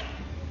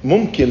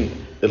ممكن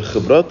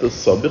الخبرات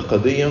السابقة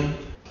دي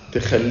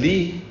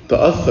تخليه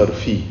تأثر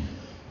فيه،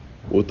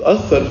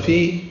 وتأثر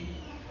فيه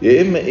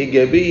يا إما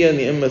إيجابيا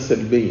يا إما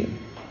سلبيا.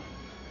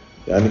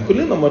 يعني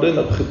كلنا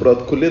مرينا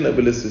بخبرات، كلنا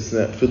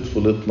بالاستثناء، في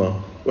طفولتنا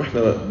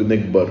وإحنا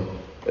بنكبر،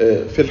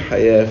 في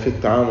الحياة، في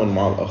التعامل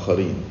مع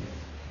الآخرين.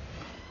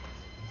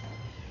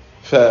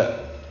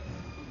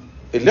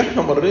 فاللي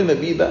إحنا مرينا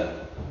بيه ده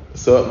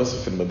سواء مثلا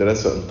في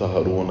المدرسة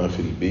انتهرونا، في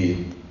البيت،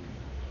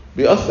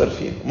 بيأثر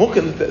فينا.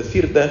 ممكن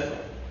التأثير ده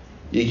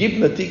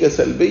يجيب نتيجة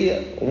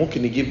سلبية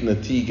وممكن يجيب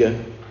نتيجة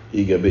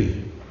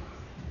إيجابية.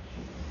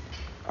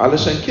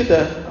 علشان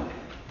كده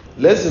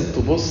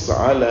لازم تبص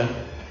على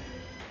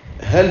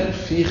هل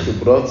في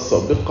خبرات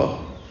سابقة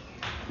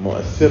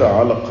مؤثرة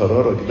على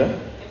قرارك ده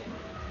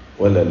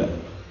ولا لا.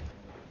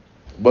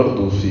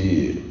 برضو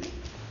في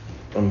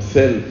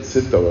أمثال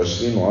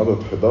 26 وعدد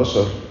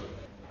 11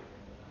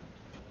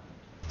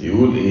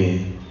 يقول إيه؟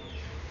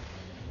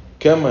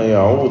 كما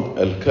يعود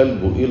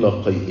الكلب إلى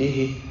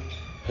قيئه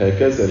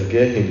هكذا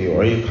الجاهل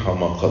يعيد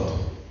حماقته.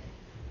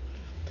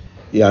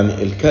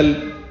 يعني الكلب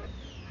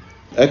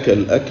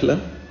أكل أكلة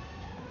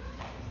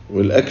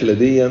والأكلة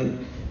دي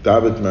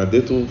تعبت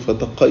معدته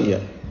فتقيأ،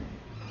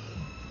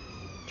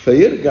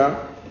 فيرجع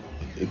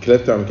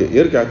الكلاب تعمل كده،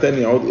 يرجع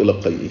تاني يعود إلى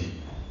قيئه.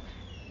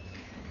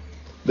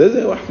 ده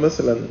زي واحد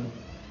مثلا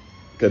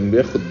كان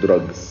بياخد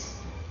دراجز،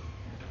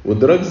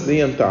 والدراجز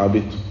دي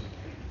تعبته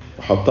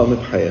وحطمت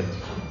حياته،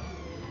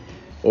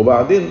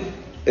 وبعدين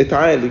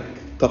اتعالج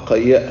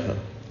تقيأها.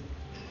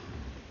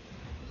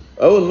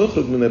 أول ما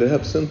يخرج من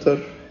الرهاب سنتر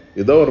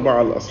يدور بقى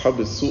على أصحاب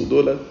السوق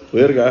دول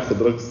ويرجع ياخد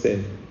دراجز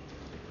تاني.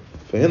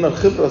 فهنا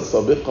الخبرة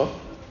السابقة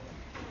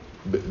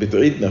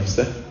بتعيد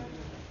نفسها.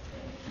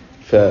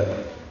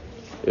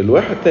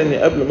 فالواحد تاني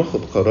قبل ما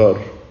اخد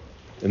قرار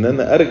ان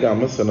انا ارجع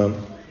مثلا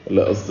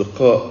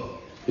لأصدقاء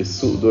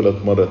السوق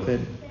دولت مرة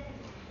تاني،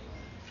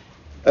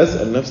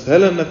 اسأل نفسي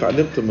هل انا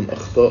اتعلمت من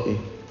اخطائي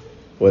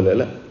ولا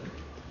لا.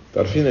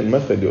 تعرفين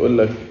المثل يقول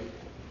لك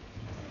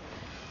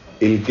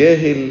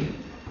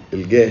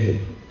الجاهل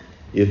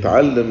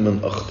يتعلم من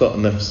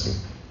اخطاء نفسه،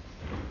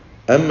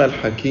 اما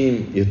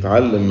الحكيم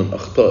يتعلم من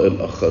اخطاء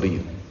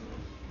الاخرين.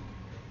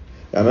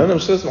 يعني انا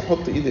مش لازم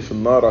احط ايدي في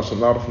النار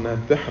عشان اعرف انها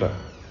بتحرق.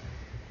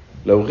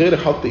 لو غيري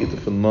حط ايدي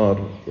في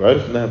النار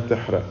وعرف انها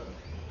بتحرق،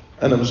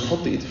 انا مش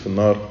هحط ايدي في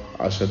النار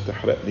عشان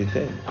تحرق لي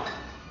تاني.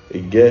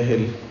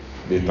 الجاهل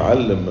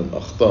بيتعلم من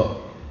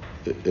اخطاء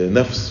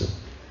نفسه،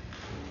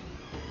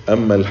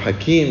 اما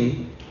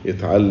الحكيم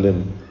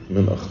يتعلم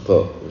من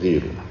اخطاء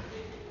غيره.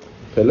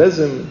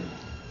 فلازم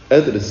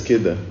ادرس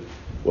كده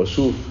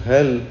واشوف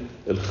هل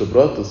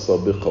الخبرات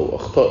السابقة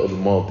واخطاء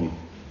الماضي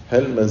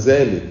هل ما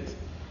زالت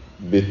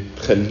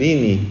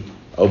بتخليني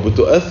او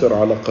بتؤثر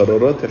على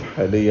قراراتي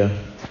الحالية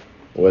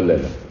ولا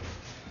لا.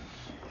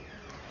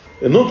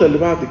 النقطة اللي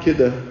بعد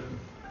كده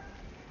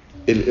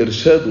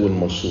الارشاد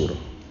والمشورة.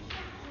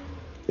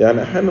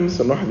 يعني احيانا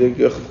مثلا واحد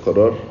يجي ياخد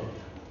قرار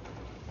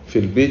في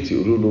البيت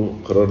يقولوا له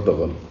القرار ده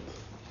غلط،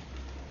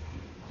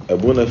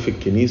 ابونا في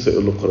الكنيسة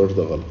يقول له القرار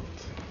ده غلط،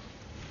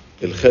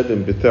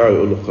 الخادم بتاعه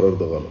يقول له القرار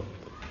ده غلط،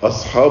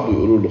 اصحابه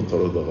يقولوا له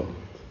القرار ده غلط،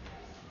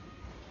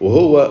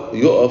 وهو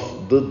يقف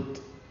ضد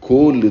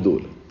كل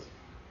دول.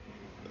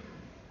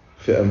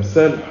 في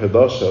أمثال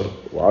 11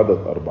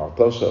 وعدد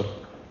 14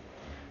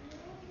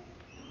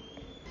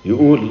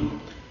 يقول: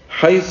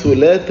 حيث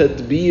لا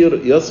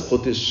تدبير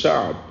يسقط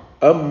الشعب،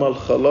 أما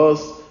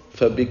الخلاص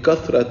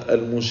فبكثرة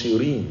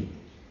المشيرين.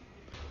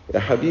 يا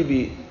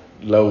حبيبي،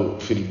 لو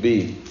في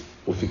البيت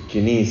وفي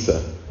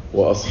الكنيسة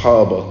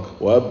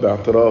وأصحابك وأب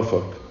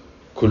اعترافك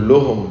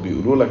كلهم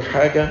بيقولوا لك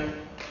حاجة،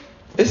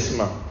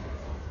 اسمع.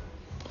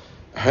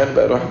 أحيانا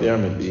بقى الواحد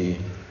يعمل إيه؟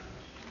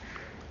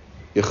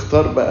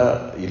 يختار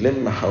بقى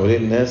يلم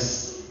حوالين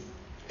الناس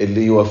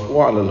اللي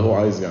يوافقوه على اللي هو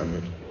عايز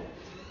يعمله.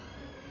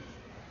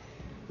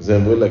 زي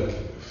ما بيقول لك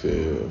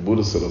في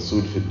بولس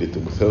الرسول في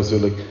تيموثاوس،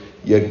 يقول لك: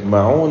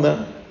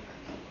 يجمعون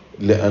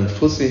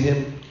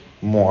لأنفسهم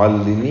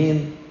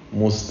معلمين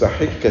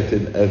مستحكة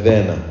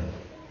أذانا.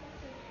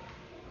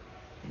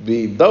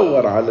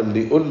 بيدور على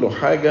اللي يقول له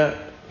حاجة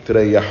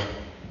تريحه،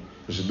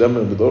 مش ده،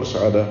 ما بيدورش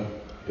على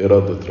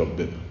إرادة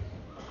ربنا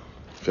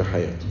في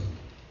حياته.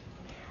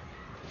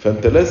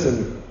 فأنت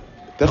لازم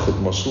تاخد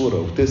مشورة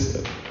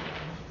وتسأل،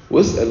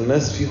 واسأل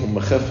ناس فيهم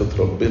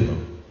مخافة ربنا.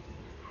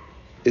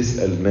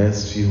 اسأل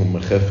ناس فيهم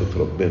مخافة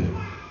ربنا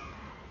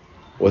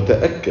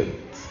وتأكد.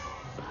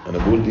 أنا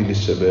بقول دي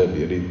للشباب،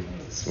 يا ريت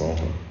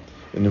تسمعوها،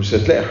 إن مش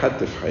هتلاقي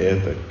حد في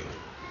حياتك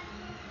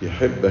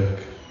يحبك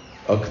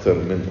أكتر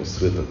من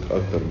أسرتك،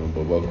 أكتر من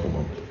باباك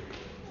ومامتك.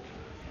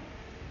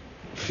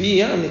 في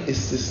يعني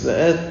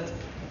استثناءات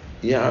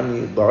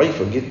يعني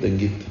ضعيفة جدا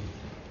جدا،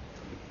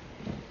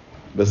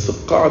 بس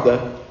القاعدة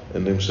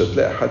إن مش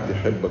هتلاقي حد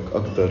يحبك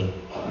أكتر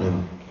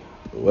من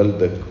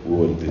والدك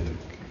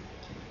ووالدتك.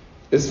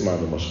 اسمع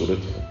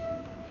لمشورتهم.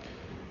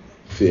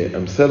 في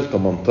أمثال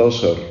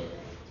 18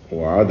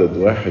 وعدد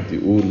 1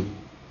 يقول: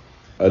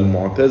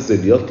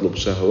 المعتزل يطلب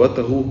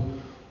شهوته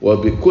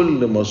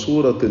وبكل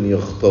مشورة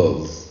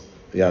يغتاظ.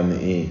 يعني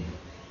إيه؟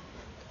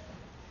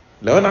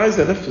 لو أنا عايز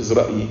أنفذ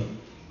رأيي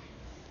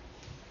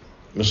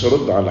مش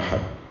هرد على حد.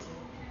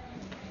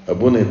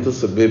 أبونا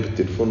يتصل بيه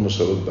بالتليفون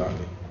مش هرد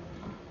عليه.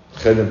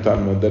 الخادم بتاع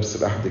المدارس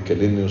الأحد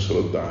يكلمني مش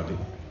هرد عليه.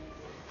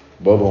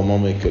 بابا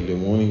وماما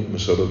يكلموني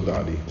مش هرد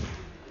عليهم.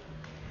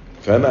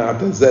 فأنا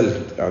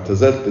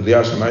اعتزلت ليه؟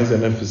 عشان عايز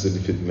أنفذ اللي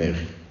في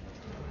دماغي.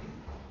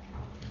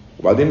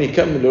 وبعدين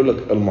يكمل يقول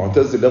لك: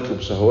 المعتزل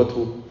يطلب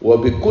شهوته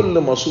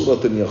وبكل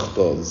مشورة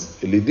يغتاظ.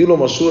 اللي يديله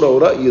مشورة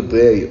ورأي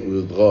يتضايق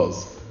ويتغاظ.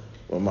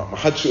 وما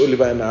حدش يقول لي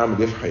بقى أنا أعمل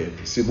إيه في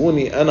حياتي،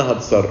 سيبوني أنا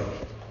هتصرف،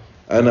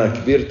 أنا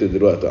كبرت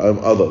دلوقتي،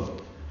 I'm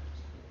adult.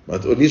 ما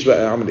تقوليش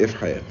بقى أعمل إيه في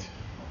حياتي.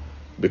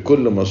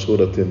 بكل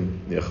مشورة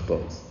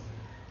يغتاظ.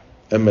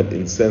 أما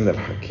الإنسان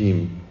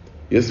الحكيم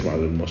يسمع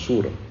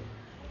للمشورة.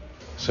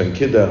 عشان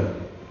كده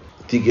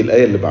تيجي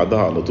الآية اللي بعدها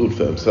على طول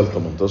في أمثال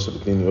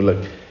 18:2 يقول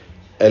لك: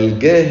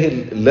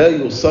 الجاهل لا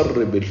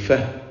يصر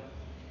بالفهم.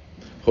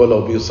 هو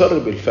لو بيصر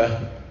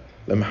بالفهم،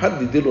 لما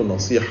حد يديله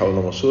نصيحة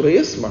ولا مشورة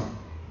يسمع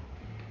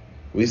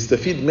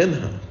ويستفيد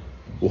منها،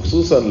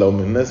 وخصوصا لو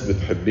من ناس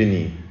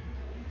بتحبني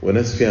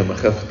وناس فيها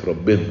مخافة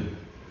ربنا.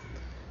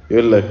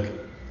 يقول لك: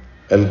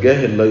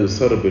 الجاهل لا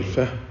يصر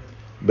بالفهم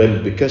بل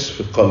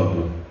بكشف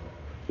قلبه.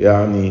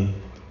 يعني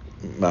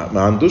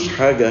ما عندوش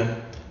حاجة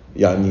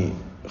يعني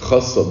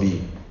خاصة بيه،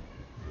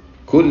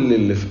 كل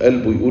اللي في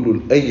قلبه يقوله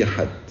لأي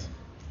حد.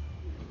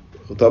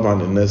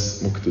 وطبعا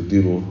الناس ممكن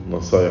تديله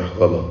نصايح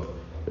غلط،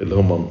 اللي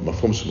هم ما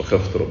فهمش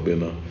مخافة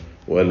ربنا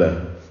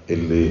ولا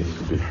اللي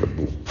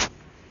بيحبوه.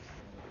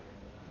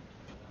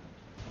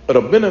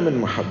 ربنا من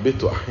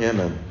محبته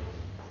أحيانا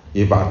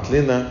يبعت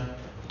لنا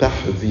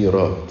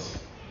تحذيرات،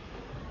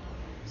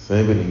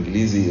 اسمها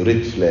بالإنجليزي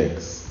ريد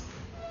فلاجز.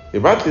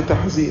 يبعت لي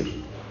تحذير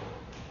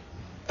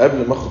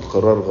قبل ما أخد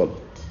قرار غلط،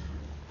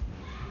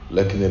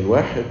 لكن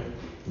الواحد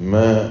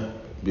ما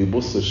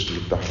بيبصش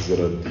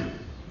للتحذيرات دي.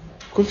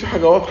 يكون في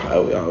حاجة واضحة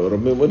قوي، يعني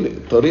ربنا يقول لي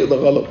الطريق ده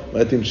غلط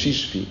ما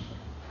تمشيش فيه.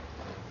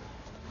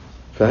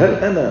 فهل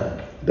أنا،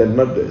 ده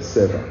المبدأ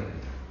السابع،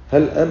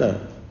 هل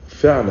أنا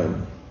فعلا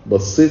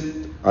بصيت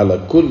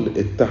على كل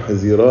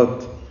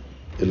التحذيرات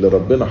اللي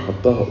ربنا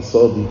حطها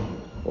قصادي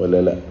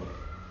ولا لا؟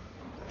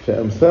 في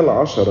أمثال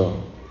 10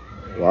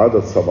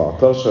 وعدد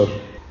 17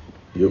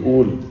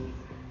 يقول: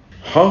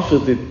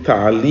 حافظ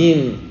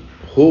التعليم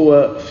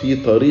هو في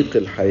طريق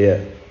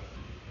الحياة.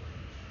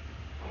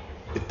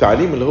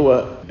 التعليم اللي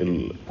هو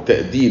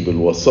التأديب،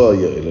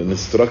 الوصايا،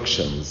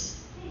 الانستراكشنز،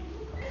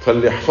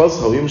 فاللي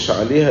يحفظها ويمشي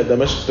عليها ده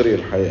ماشي في طريق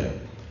الحياة.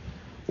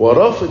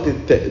 ورافض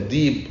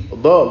التأديب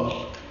ضال.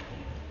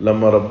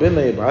 لما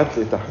ربنا يبعت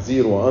لي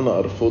تحذير وأنا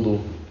أرفضه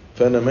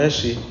فأنا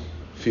ماشي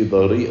في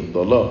طريق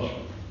الضلال.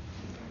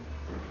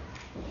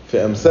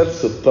 في أمثال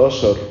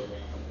 16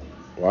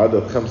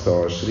 وعدد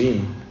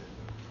 25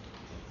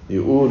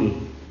 يقول: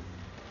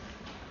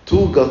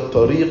 توجد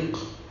طريق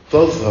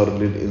تظهر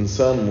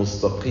للإنسان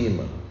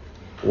مستقيمة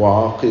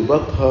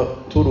وعاقبتها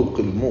طرق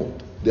الموت.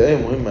 دي آية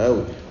مهمة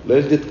قوي،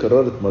 الآية دي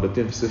اتكررت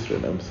مرتين في سفر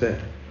الأمثال.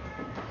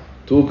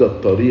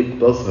 توجد طريق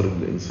تظهر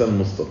للإنسان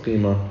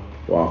مستقيمة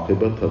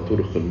وعاقبتها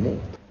طرق الموت.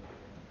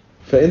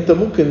 فأنت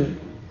ممكن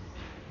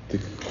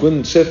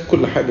تكون شايف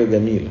كل حاجة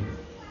جميلة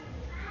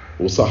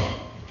وصح،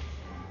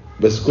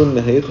 بس كل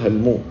نهايتها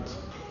الموت.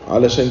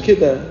 علشان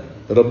كده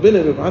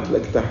ربنا بيبعت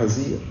لك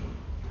تحذير،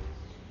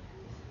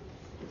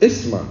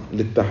 اسمع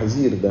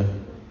للتحذير ده،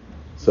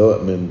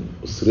 سواء من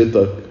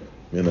أسرتك،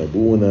 من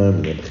أبونا،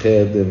 من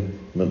الخادم،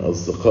 من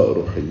أصدقاء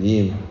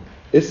روحيين.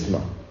 اسمع.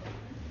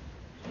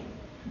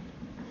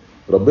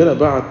 ربنا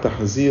بعت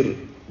تحذير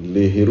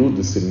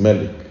لهيرودس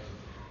الملك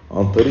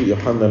عن طريق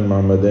يوحنا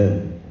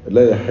المعمدان،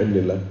 لا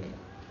يحل لك.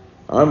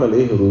 عمل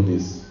ايه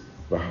هيرودس؟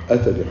 راح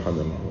قتل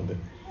يوحنا المعمدان.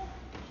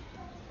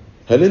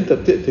 هل انت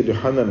بتقتل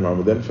يوحنا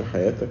المعمدان في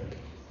حياتك؟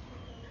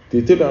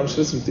 تقتله يعني مش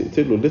لازم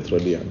تقتله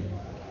ليترالي، يعني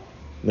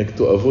انك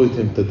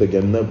تأفويد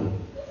تتجنبه.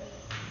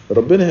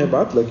 ربنا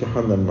هيبعت لك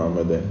يوحنا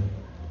المعمدان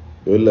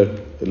يقول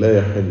لك لا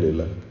يحل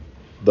لك،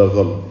 ده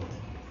غلط.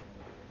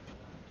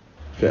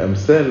 في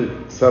أمثال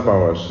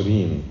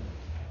 27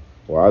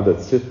 وعدد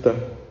 6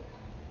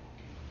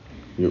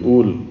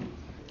 يقول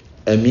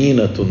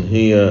أمينة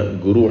هي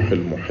جروح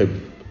المحب،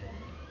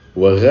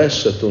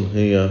 وغاشة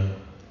هي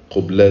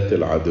قبلات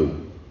العدو.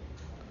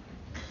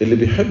 اللي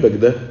بيحبك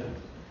ده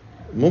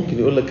ممكن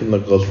يقولك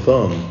انك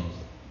غلطان،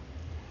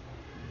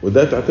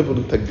 وده تعتبر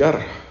انت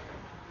الجرح،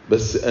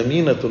 بس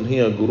أمينة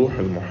هي جروح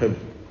المحب.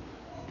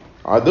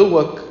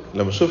 عدوك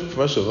لما شوفك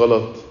ماشي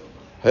غلط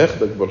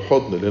هياخدك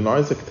بالحضن لأنه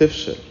عايزك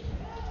تفشل.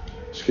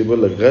 مش كده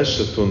بيقول لك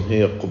غاشة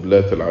هي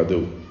قبلات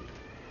العدو.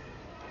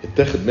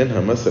 اتاخد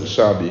منها مثل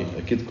شعبي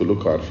أكيد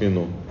كلكم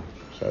عارفينه،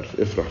 مش عارف،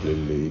 افرح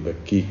للي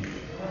يبكيك.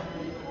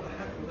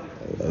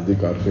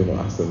 أديك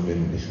عارفينه أحسن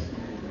مني.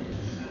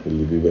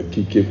 اللي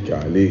بيبكيك يبكي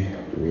عليك،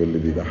 واللي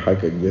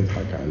بيضحكك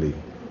بيضحك عليك.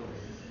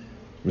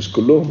 مش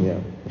كلهم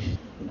يعني.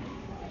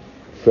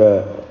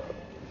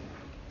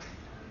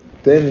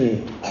 تاني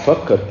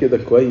فكر كده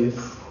كويس،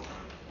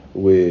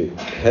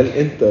 وهل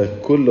انت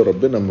كل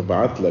ربنا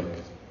مبعت لك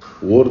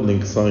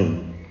warning sign،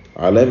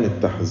 علامة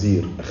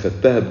تحذير،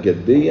 اخدتها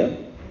بجدية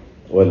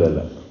ولا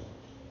لا؟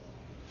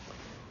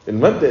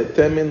 المبدأ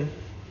الثامن،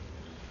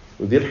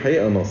 ودي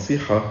الحقيقة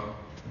نصيحة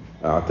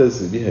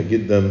اعتز بيها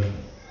جدا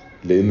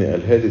لان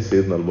قالها لي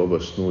سيدنا البابا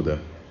شنودة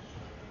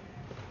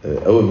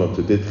اول ما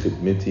ابتديت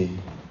خدمتي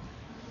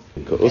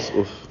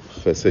كأسقف.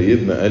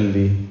 فسيدنا قال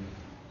لي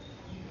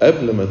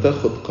قبل ما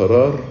تاخد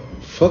قرار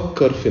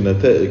فكر في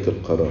نتائج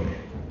القرار،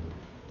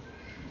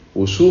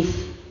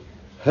 وشوف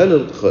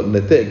هل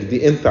النتائج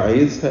دي انت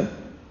عايزها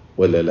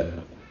ولا لا.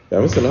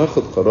 يعني مثلا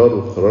هاخد قرار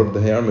والقرار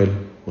ده هيعمل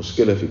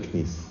مشكلة في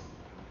كنيسة،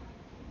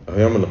 أو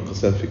هيعمل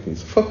انقسام في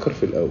كنيسة، فكر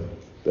في الأول.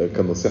 ده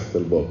كان نصيحة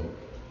البابا.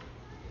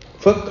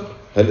 فكر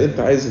هل انت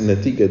عايز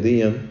النتيجة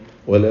دي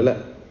ولا لا.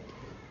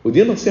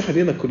 ودي نصيحة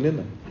لينا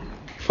كلنا.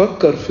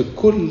 فكر في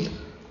كل،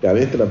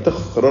 يعني انت لما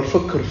تاخد قرار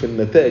فكر في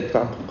النتائج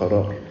بتاعت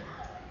القرار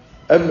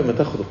قبل ما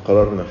تاخد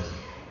القرار نفسه.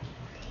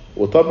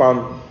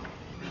 وطبعا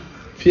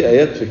في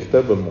آيات في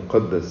الكتاب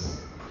المقدس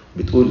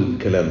بتقول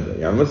الكلام ده.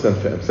 يعني مثلا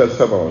في أمثال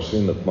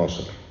 27-12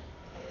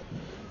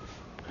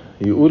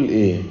 يقول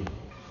ايه؟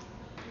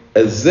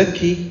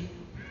 الذكي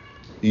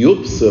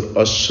يبصر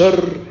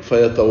الشر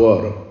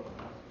فيتوارى.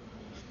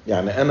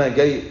 يعني انا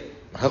جاي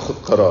هاخد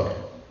قرار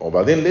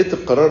وبعدين لقيت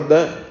القرار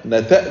ده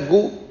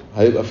نتائجه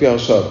هيبقى فيها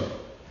شر،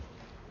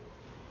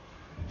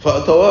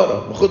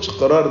 فأتوارى ما اخدش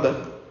القرار ده.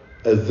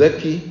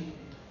 الذكي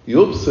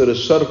يبصر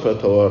الشر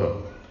فيتوارى،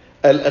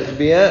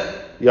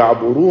 الأغبياء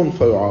يعبرون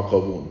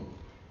فيعاقبون.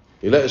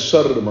 يلاقي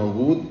الشر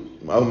موجود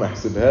أو ما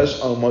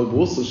يحسبهاش أو ما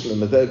يبصش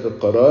لنتائج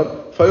القرار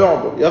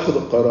فيعبر، ياخد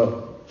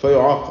القرار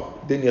فيعاقب،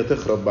 الدنيا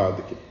تخرب بعد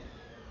كده.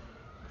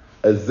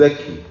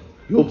 الذكي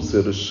يبصر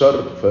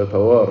الشر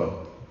فيتوارى،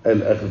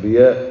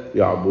 الأغبياء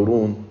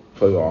يعبرون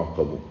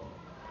فيعاقبون.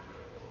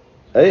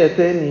 آية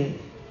تاني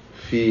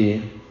في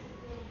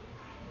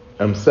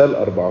أمثال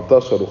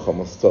 14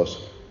 و15.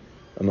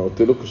 أنا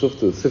قلت لكم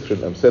شفت سفر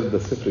الأمثال ده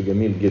سفر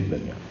جميل جدا.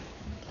 يعني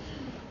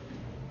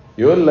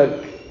يقول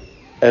لك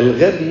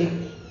الغبي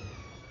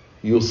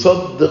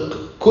يصدق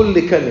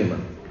كل كلمة،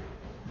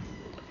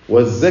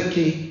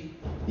 والذكي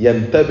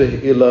ينتبه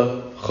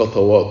إلى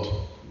خطواته.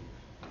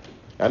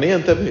 يعني ايه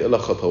ينتبه إلى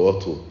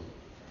خطواته؟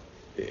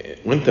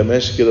 وانت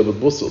ماشي كده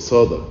بتبص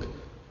قصادك،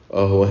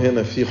 هو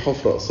هنا في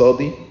حفرة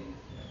قصادي،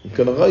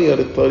 يمكن اغير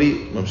الطريق،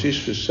 ما مشيش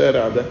في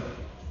الشارع ده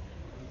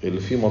اللي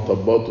فيه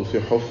مطبات وفيه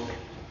حفر.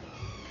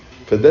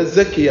 فده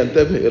الذكي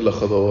ينتبه إلى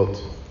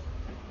خطواته.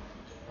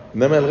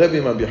 إنما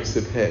الغبي ما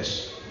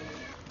بيحسبهاش.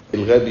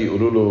 الغبي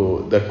يقولوا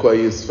له ده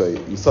كويس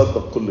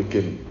فيصدق كل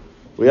كلمة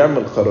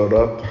ويعمل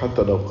قرارات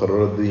حتى لو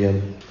القرارات دي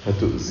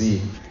هتؤذيه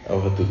أو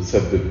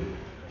هتتسبب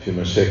في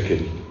مشاكل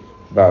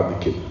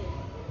بعد كده.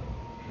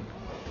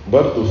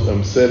 برضو في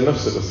أمثال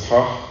نفس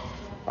الإصحاح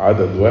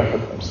عدد 1،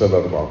 أمثال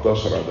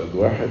 14 عدد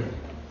 1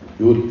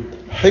 يقول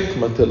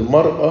حكمة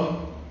المرأة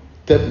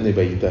تبني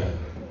بيتها.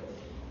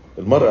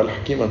 المرأة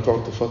الحكيمة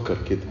تقعد تفكر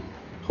كده،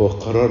 هو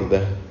القرار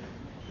ده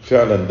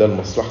فعلا ده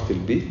لمصلحة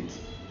البيت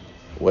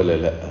ولا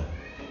لا.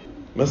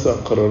 مثلا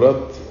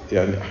قرارات،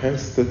 يعني أحيانا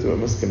ستات تبقى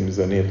ماسكة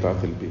الميزانية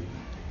بتاعت البيت،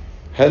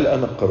 هل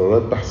أنا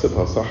القرارات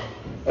بحسبها صح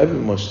قبل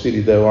ما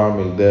اشتري ده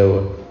واعمل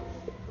ده،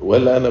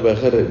 ولا أنا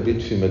بغرق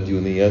البيت في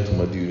مديونيات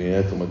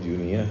ومديونيات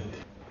ومديونيات؟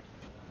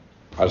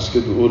 عشان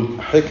كده بيقول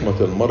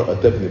حكمة المرأة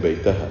تبني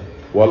بيتها،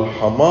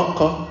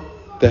 والحماقة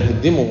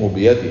تهدمه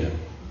بيدها،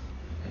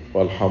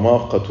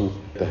 والحماقة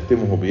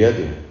تهدمه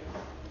بيدها.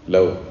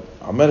 لو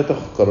عمالة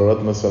تاخد قرارات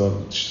مثلا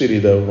تشتري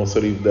ده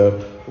ومصاريف ده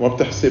وما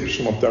بتحسبش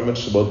وما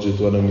بتعملش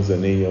بادجت ولا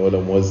ميزانية ولا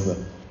موازنة،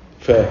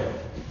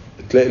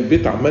 فتلاقي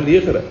البيت عمال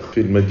يغرق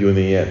في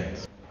المديونيات.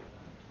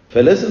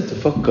 فلازم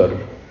تفكر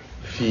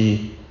في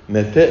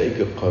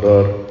نتائج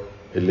القرار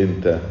اللي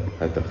انت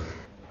هتاخده.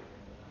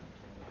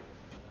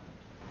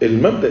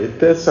 المبدأ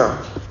التاسع: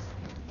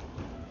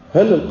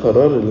 هل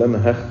القرار اللي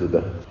انا هاخده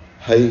ده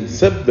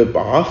هيسبب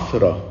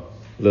عثرة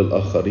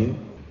للآخرين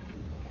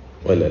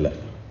ولا لا؟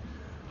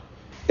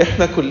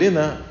 احنا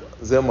كلنا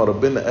زي ما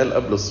ربنا قال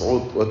قبل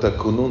الصعود: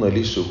 وتكونون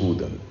لي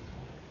شهودا.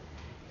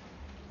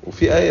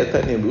 وفي آية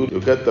تانية بيقول: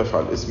 يجدف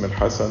على الاسم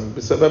الحسن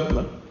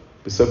بسببنا،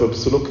 بسبب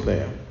سلوكنا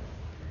يعني.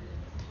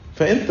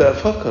 فانت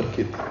فكر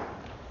كده،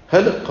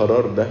 هل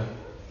القرار ده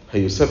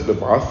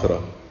هيسبب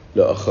عثرة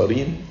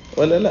لآخرين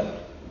ولا لا؟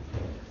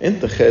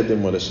 انت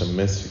خادم ولا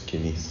شماس في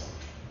الكنيسة،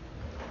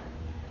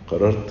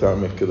 قررت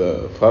تعمل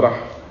كده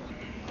فرح،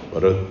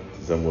 قررت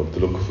زي ما قلت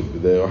لكم في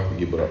البداية واحد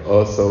يجيب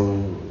رقاصة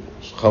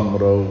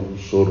وخمرة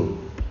وشرب،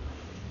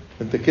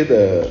 انت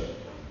كده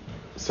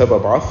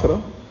سبب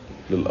عثرة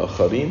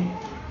للآخرين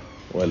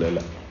ولا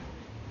لا؟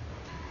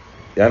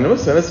 يعني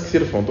مثلا ناس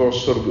كتير في موضوع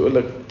الشرب يقول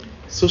لك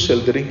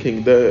السوشيال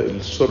درينكينج ده،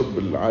 الشرب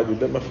العادي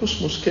ده ما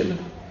فيهوش مشكلة.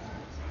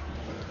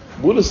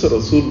 بولس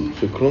الرسول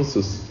في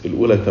كورنثوس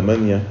الأولى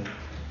 8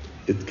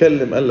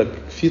 اتكلم، قال لك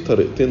في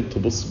طريقتين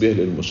تبص بيها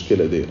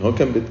للمشكلة دي. هو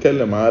كان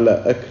بيتكلم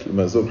على أكل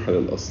ما ذبح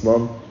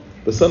للأصنام،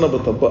 بس أنا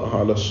بطبقها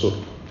على الشرب.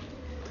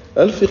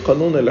 قال في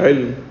قانون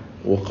العلم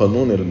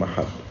وقانون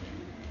المحبة.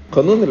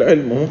 قانون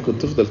العلم ممكن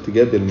تفضل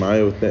تجادل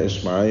معايا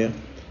وتناقش معايا،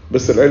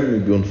 بس العلم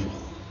بينفخ.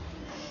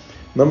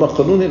 إنما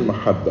قانون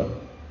المحبة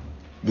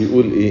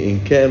بيقول إيه؟ إن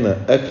كان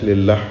أكل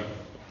اللحم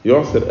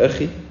يعثر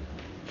أخي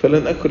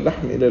فلن أكل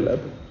لحم إلى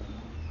الأبد.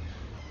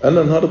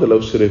 أنا النهاردة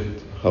لو شربت،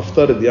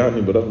 هفترض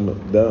يعني برغم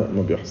ده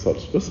ما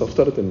بيحصلش، بس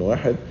هفترض إن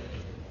واحد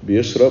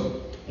بيشرب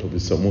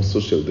وبيسموه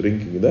السوشيال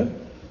درينكينج ده،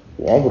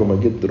 وعمره ما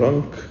جيت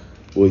درانك،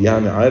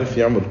 ويعني عارف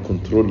يعمل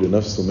كنترول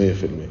لنفسه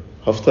 100%،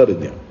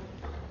 هفترض يعني.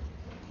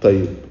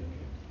 طيب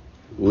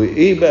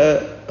وإيه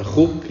بقى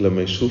أخوك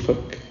لما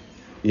يشوفك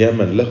يا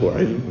من له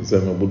علم زي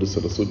ما بولس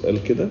الرسول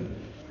قال كده،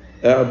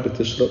 قاعد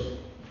بتشرب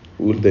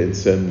ويقول ده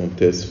إنسان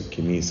ممتاز في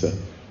الكنيسة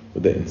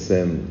وده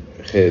إنسان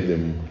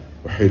خادم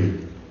وحلو،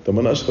 طب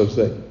أنا أشرب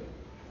زي،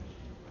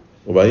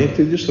 وبعدين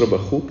يبتدي يشرب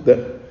أخوك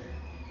ده،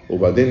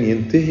 وبعدين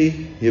ينتهي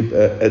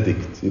يبقى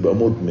أدكت، يبقى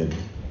مدمن،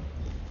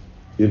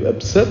 يبقى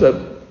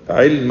بسبب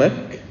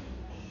علمك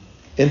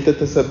أنت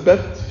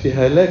تسببت في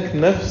هلاك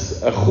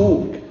نفس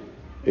أخوك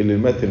اللي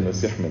مات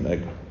المسيح من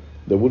أجله.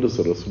 ده بولس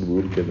الرسول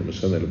بيقول كده،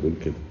 مش أنا اللي بقول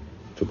كده،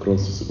 في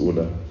كورنثوس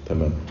الأولى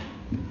 8.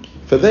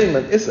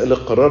 فدايما اسأل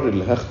القرار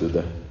اللي هاخده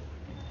ده،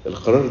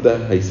 القرار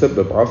ده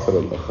هيسبب عثرة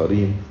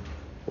الآخرين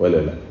ولا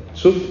لا؟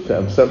 شوف في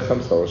أمثال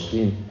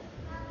 25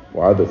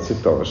 وعدد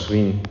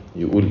 26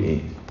 يقول إيه: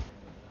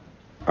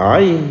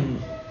 عين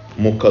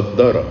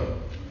مكدرة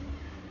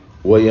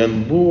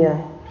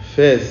وينبوع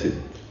فاسد،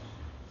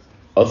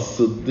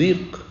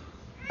 الصديق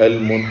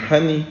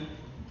المنحني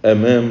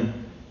أمام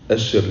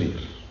الشرير.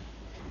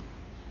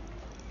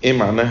 إيه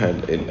معناها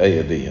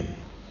الآية دي؟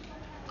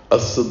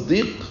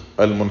 الصديق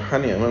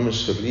المنحني أمام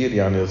الشرير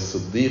يعني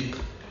الصديق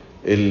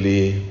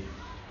اللي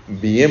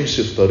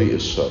بيمشي في طريق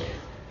الشر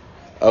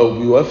أو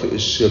بيوافق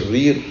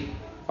الشرير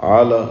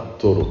على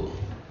طرق.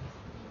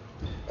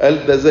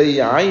 قال ده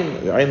زي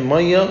عين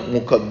مية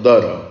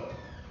مكدرة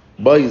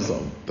بايظة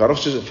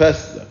متعرفش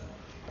فاسدة،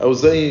 أو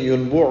زي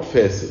ينبوع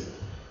فاسد.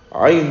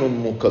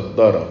 عين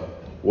مكدرة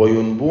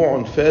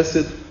وينبوع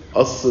فاسد،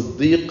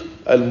 الصديق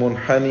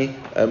المنحني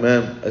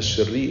أمام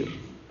الشرير.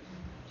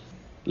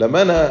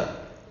 لما أنا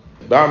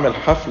بعمل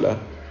حفلة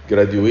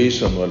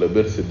graduation ولا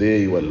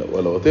birthday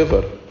ولا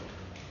whatever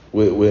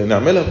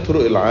ونعملها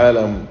بطرق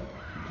العالم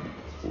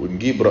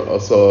ونجيب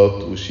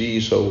رقصات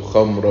وشيشة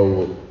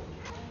وخمرة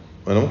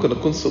أنا ممكن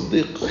أكون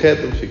صديق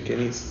خادم في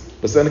الكنيسة،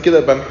 بس أنا كده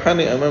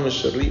بنحني أمام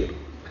الشرير،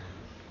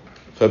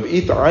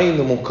 فبقيت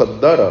عين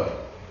مكدرة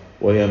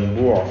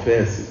وينبوع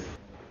فاسد.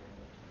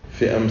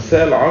 في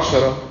أمثال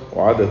 10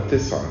 وعدد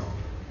 9: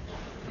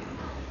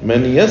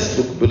 من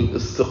يسلك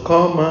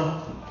بالاستقامة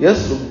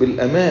يسلك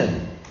بالأمان،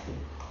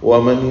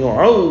 ومن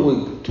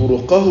يعوج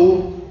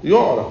طرقه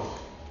يعرف.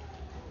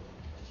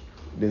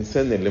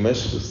 الإنسان اللي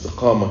ماشي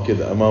باستقامة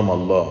كده أمام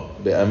الله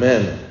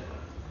بأمانة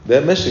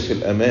ده ماشي في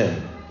الأمان،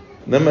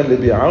 إنما اللي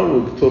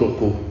بيعوج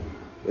طرقه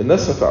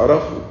الناس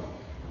هتعرفه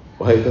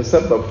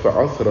وهيتسبب في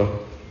عثرة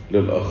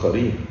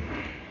للآخرين.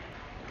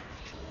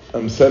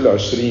 أمثال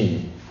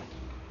 20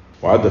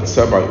 وعدد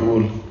 7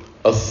 يقول: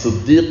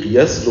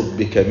 الصديق يسلك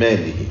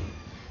بكماله،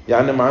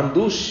 يعني ما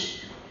عندوش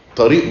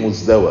طريق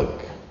مزدوج،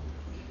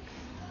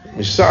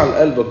 مش ساعة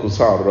لقلبك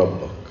وساعة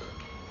لربك،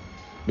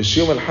 مش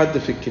يوم الحد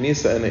في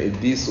الكنيسة أنا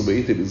قديس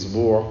وبقية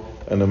الأسبوع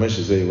أنا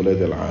ماشي زي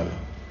ولاد العالم.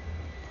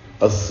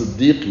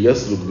 الصديق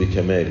يسلك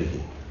بكماله.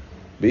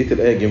 بقية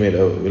الآية جميلة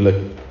قوي، يقول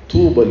لك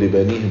طوبى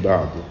لبنيه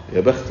بعده،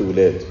 يا بخت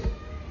ولاده،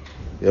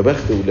 يا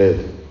بخت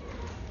ولاده.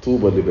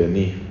 طوبى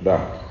لبنيه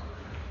بعد.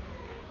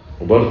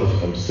 وبرضه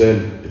في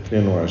أمثال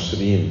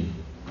 22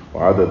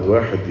 وعدد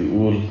 1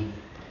 يقول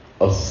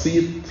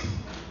الصيت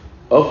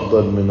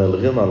أفضل من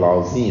الغنى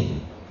العظيم.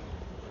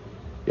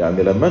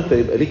 يعني لما أنت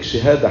يبقى ليك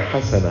شهادة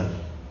حسنة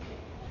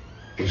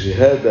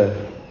وشهادة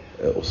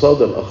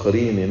قصاد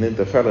الآخرين إن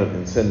أنت فعلا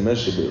إنسان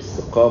ماشي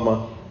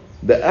باستقامة،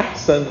 ده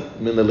أحسن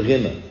من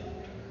الغنى.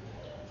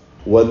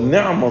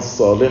 والنعمة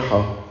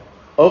الصالحة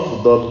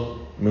أفضل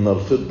من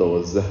الفضة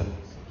والذهب.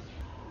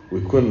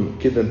 ويكون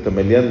كده أنت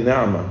مليان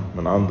نعمة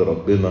من عند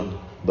ربنا،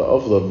 ده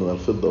أفضل من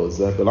الفضة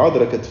والذهب.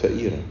 العذراء كانت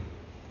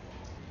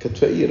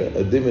فقيرة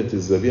قدمت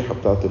الذبيحة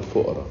بتاعت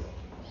الفقراء،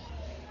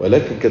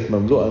 ولكن كانت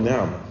مملوءة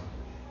نعمة،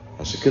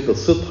 عشان كده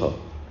صوتها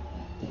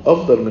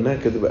أفضل منها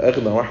كانت تبقى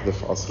أغنى واحدة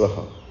في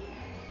عصرها.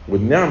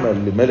 والنعمة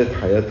اللي ملت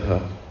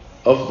حياتها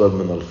أفضل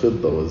من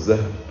الفضة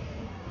والذهب.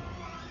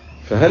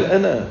 فهل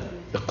أنا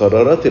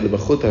القرارات اللي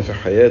باخدها في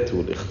حياتي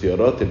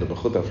والاختيارات اللي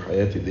باخدها في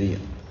حياتي دي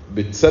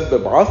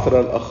بتسبب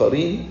عثرة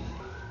الآخرين،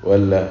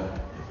 ولا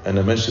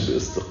أنا ماشي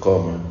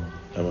باستقامة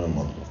أمام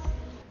الله؟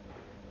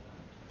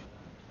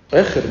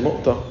 آخر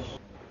نقطة،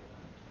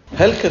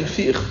 هل كان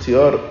في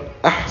اختيار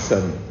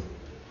أحسن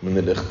من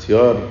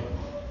الاختيار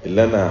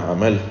اللي أنا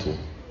عملته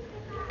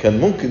كان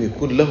ممكن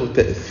يكون له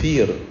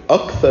تأثير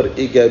أكثر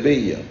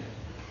إيجابية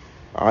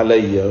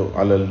علي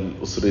وعلى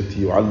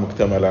أسرتي وعلى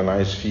المجتمع اللي أنا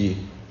عايش فيه،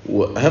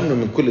 وأهم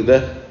من كل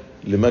ده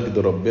لمجد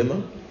ربنا،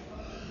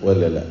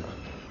 ولا لا؟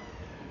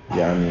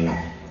 يعني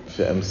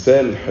في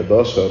أمثال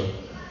 11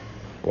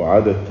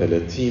 وعدد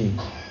 30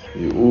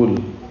 يقول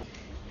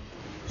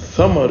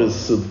ثمر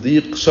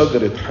الصديق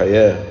شجرة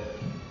حياة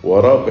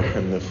ورابح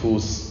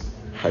النفوس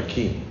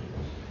حكيم.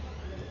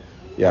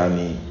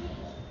 يعني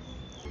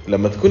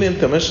لما تكون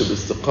انت ماشي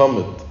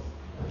باستقامة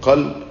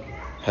قلب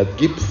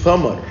هتجيب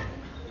ثمر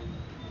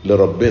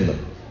لربنا.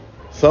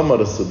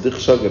 ثمر الصديق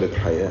شجرة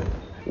حياة،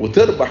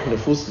 وتربح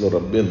نفوس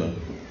لربنا.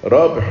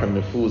 رابح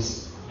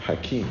النفوس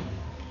حكيم.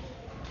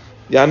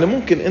 يعني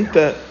ممكن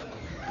انت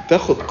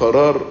تاخد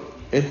قرار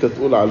انت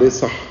تقول عليه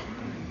صح،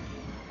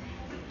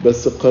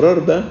 بس القرار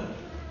ده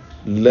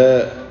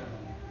لا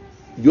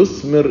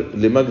يثمر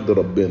لمجد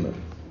ربنا،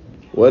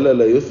 ولا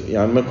لا يثمر،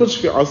 يعني ما يكونش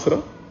في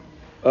عصرة،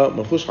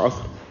 ما فيهوش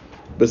عصرة،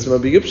 بس ما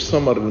بيجيبش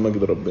ثمر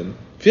لمجد ربنا.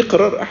 في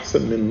قرار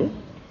احسن منه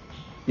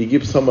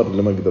يجيب ثمر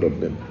لمجد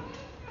ربنا.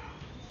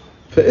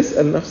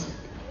 فاسأل نفسك،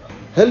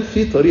 هل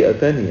في طريقة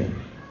تانية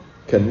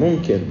كان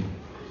ممكن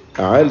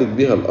اعالج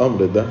بيها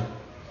الامر ده،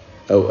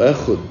 او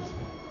اخد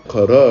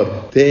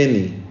قرار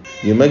تاني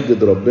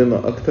يمجد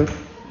ربنا اكتر؟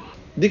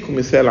 ديكم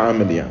مثال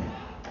عملي.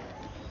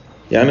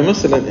 يعني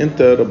مثلا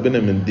انت ربنا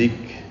مديك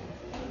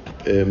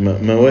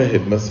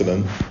مواهب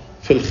مثلا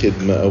في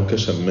الخدمة او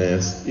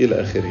كشماس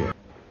الى اخره،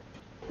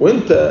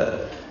 وانت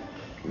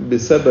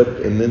بسبب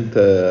ان انت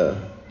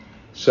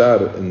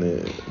شعر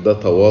ان ده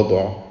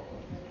تواضع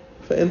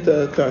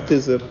فانت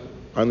تعتذر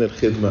عن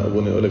الخدمة.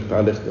 ابونا يقولك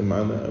تعالى اخدم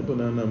معنا.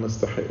 ابونا انا ما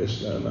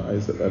استحقش، انا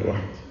عايز ابقى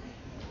لوحدي.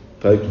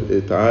 طيب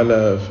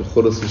تعالى في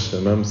خرس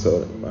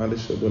الشمامسة.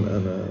 معلش ابونا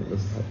انا ما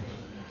استحقش.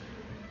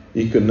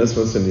 يمكن الناس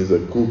مثلا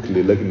يزكوك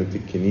للجنة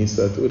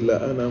الكنيسة، تقول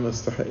لا انا ما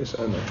استحقش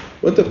انا،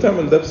 وانت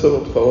بتعمل ده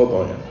بسبب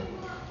تواضع يعني.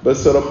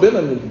 بس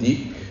ربنا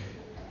مديك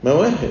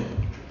مواهب،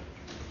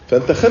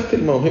 فانت خدت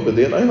الموهبة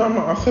دي. اي نعم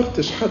ما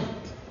عثرتش حد،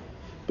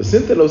 بس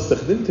انت لو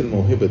استخدمت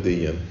الموهبة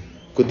دي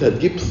كنت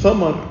هتجيب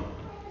ثمر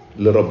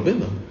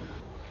لربنا.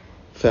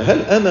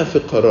 فهل انا في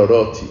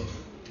قراراتي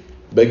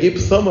بجيب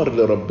ثمر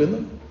لربنا،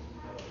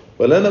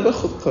 ولا انا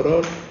باخد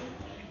قرار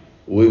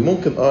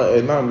وممكن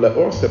نعم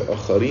لا اعثر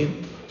اخرين،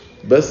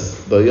 بس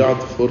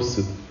ضيعت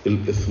فرصة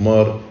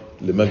الاثمار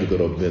لمجد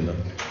ربنا؟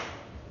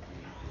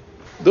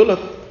 دولت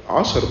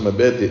 10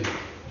 مبادئ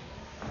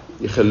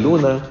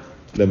يخلونا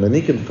لما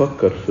نيجي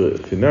نفكر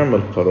في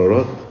نعمل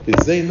قرارات،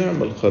 ازاي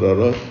نعمل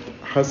قرارات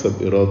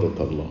حسب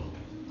إرادة الله،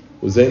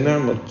 وازاي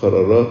نعمل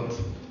قرارات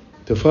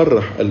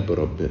تفرح قلب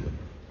ربنا،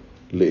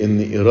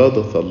 لأن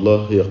إرادة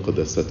الله هي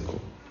قداستكم.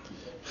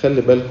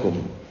 خلي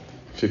بالكم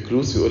في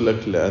كلوس يقول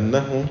لك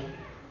لأنه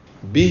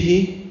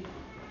به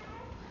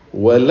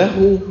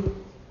وله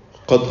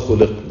قد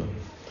خلقنا.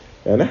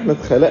 يعني احنا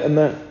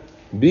اتخلقنا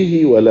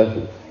به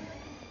وله.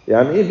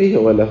 يعني ايه به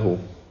وله؟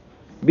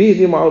 به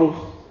دي معروف،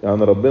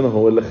 يعني ربنا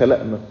هو اللي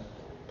خلقنا.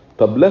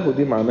 طب له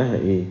دي معناها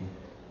ايه؟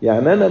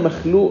 يعني انا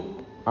مخلوق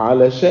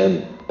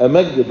علشان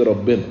امجد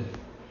ربنا.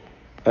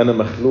 انا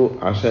مخلوق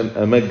عشان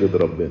امجد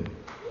ربنا.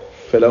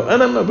 فلو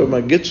انا ما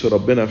بمجدش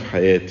ربنا في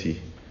حياتي،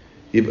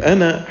 يبقى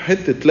انا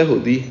حتة له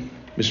دي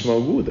مش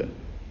موجودة.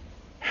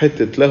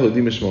 حتة له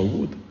دي مش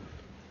موجودة.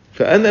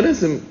 فانا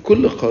لازم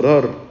كل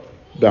قرار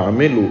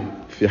بعمله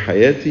في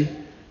حياتي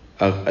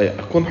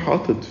اكون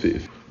حاطط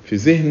في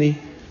ذهني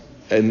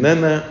ان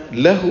انا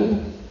له.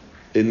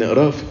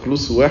 نقراها في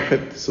كلوس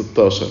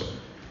 1:16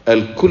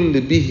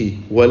 الكل به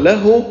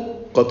وله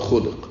قد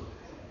خلق.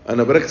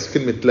 انا بركز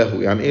كلمة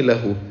له. يعني ايه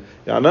له؟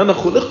 يعني انا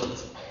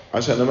خلقت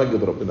عشان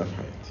امجد ربنا في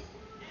حياتي.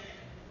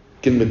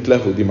 كلمة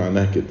له دي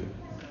معناها كده.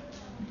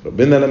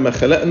 ربنا لما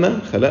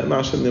خلقنا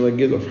عشان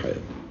نمجده في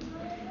حياتنا.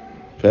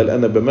 فهل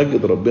انا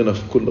بمجد ربنا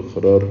في كل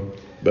قرار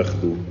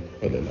باخده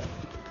ولا لا.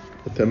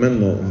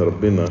 أتمنى أن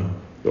ربنا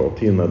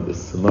يعطينا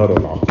الاستنارة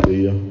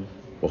العقلية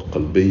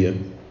والقلبية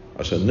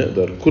عشان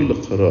نقدر كل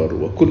قرار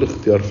وكل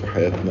اختيار في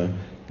حياتنا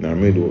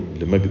نعمله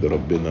لمجد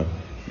ربنا،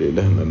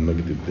 لإلهنا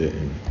المجد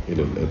الدائم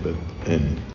إلى الأبد آمين.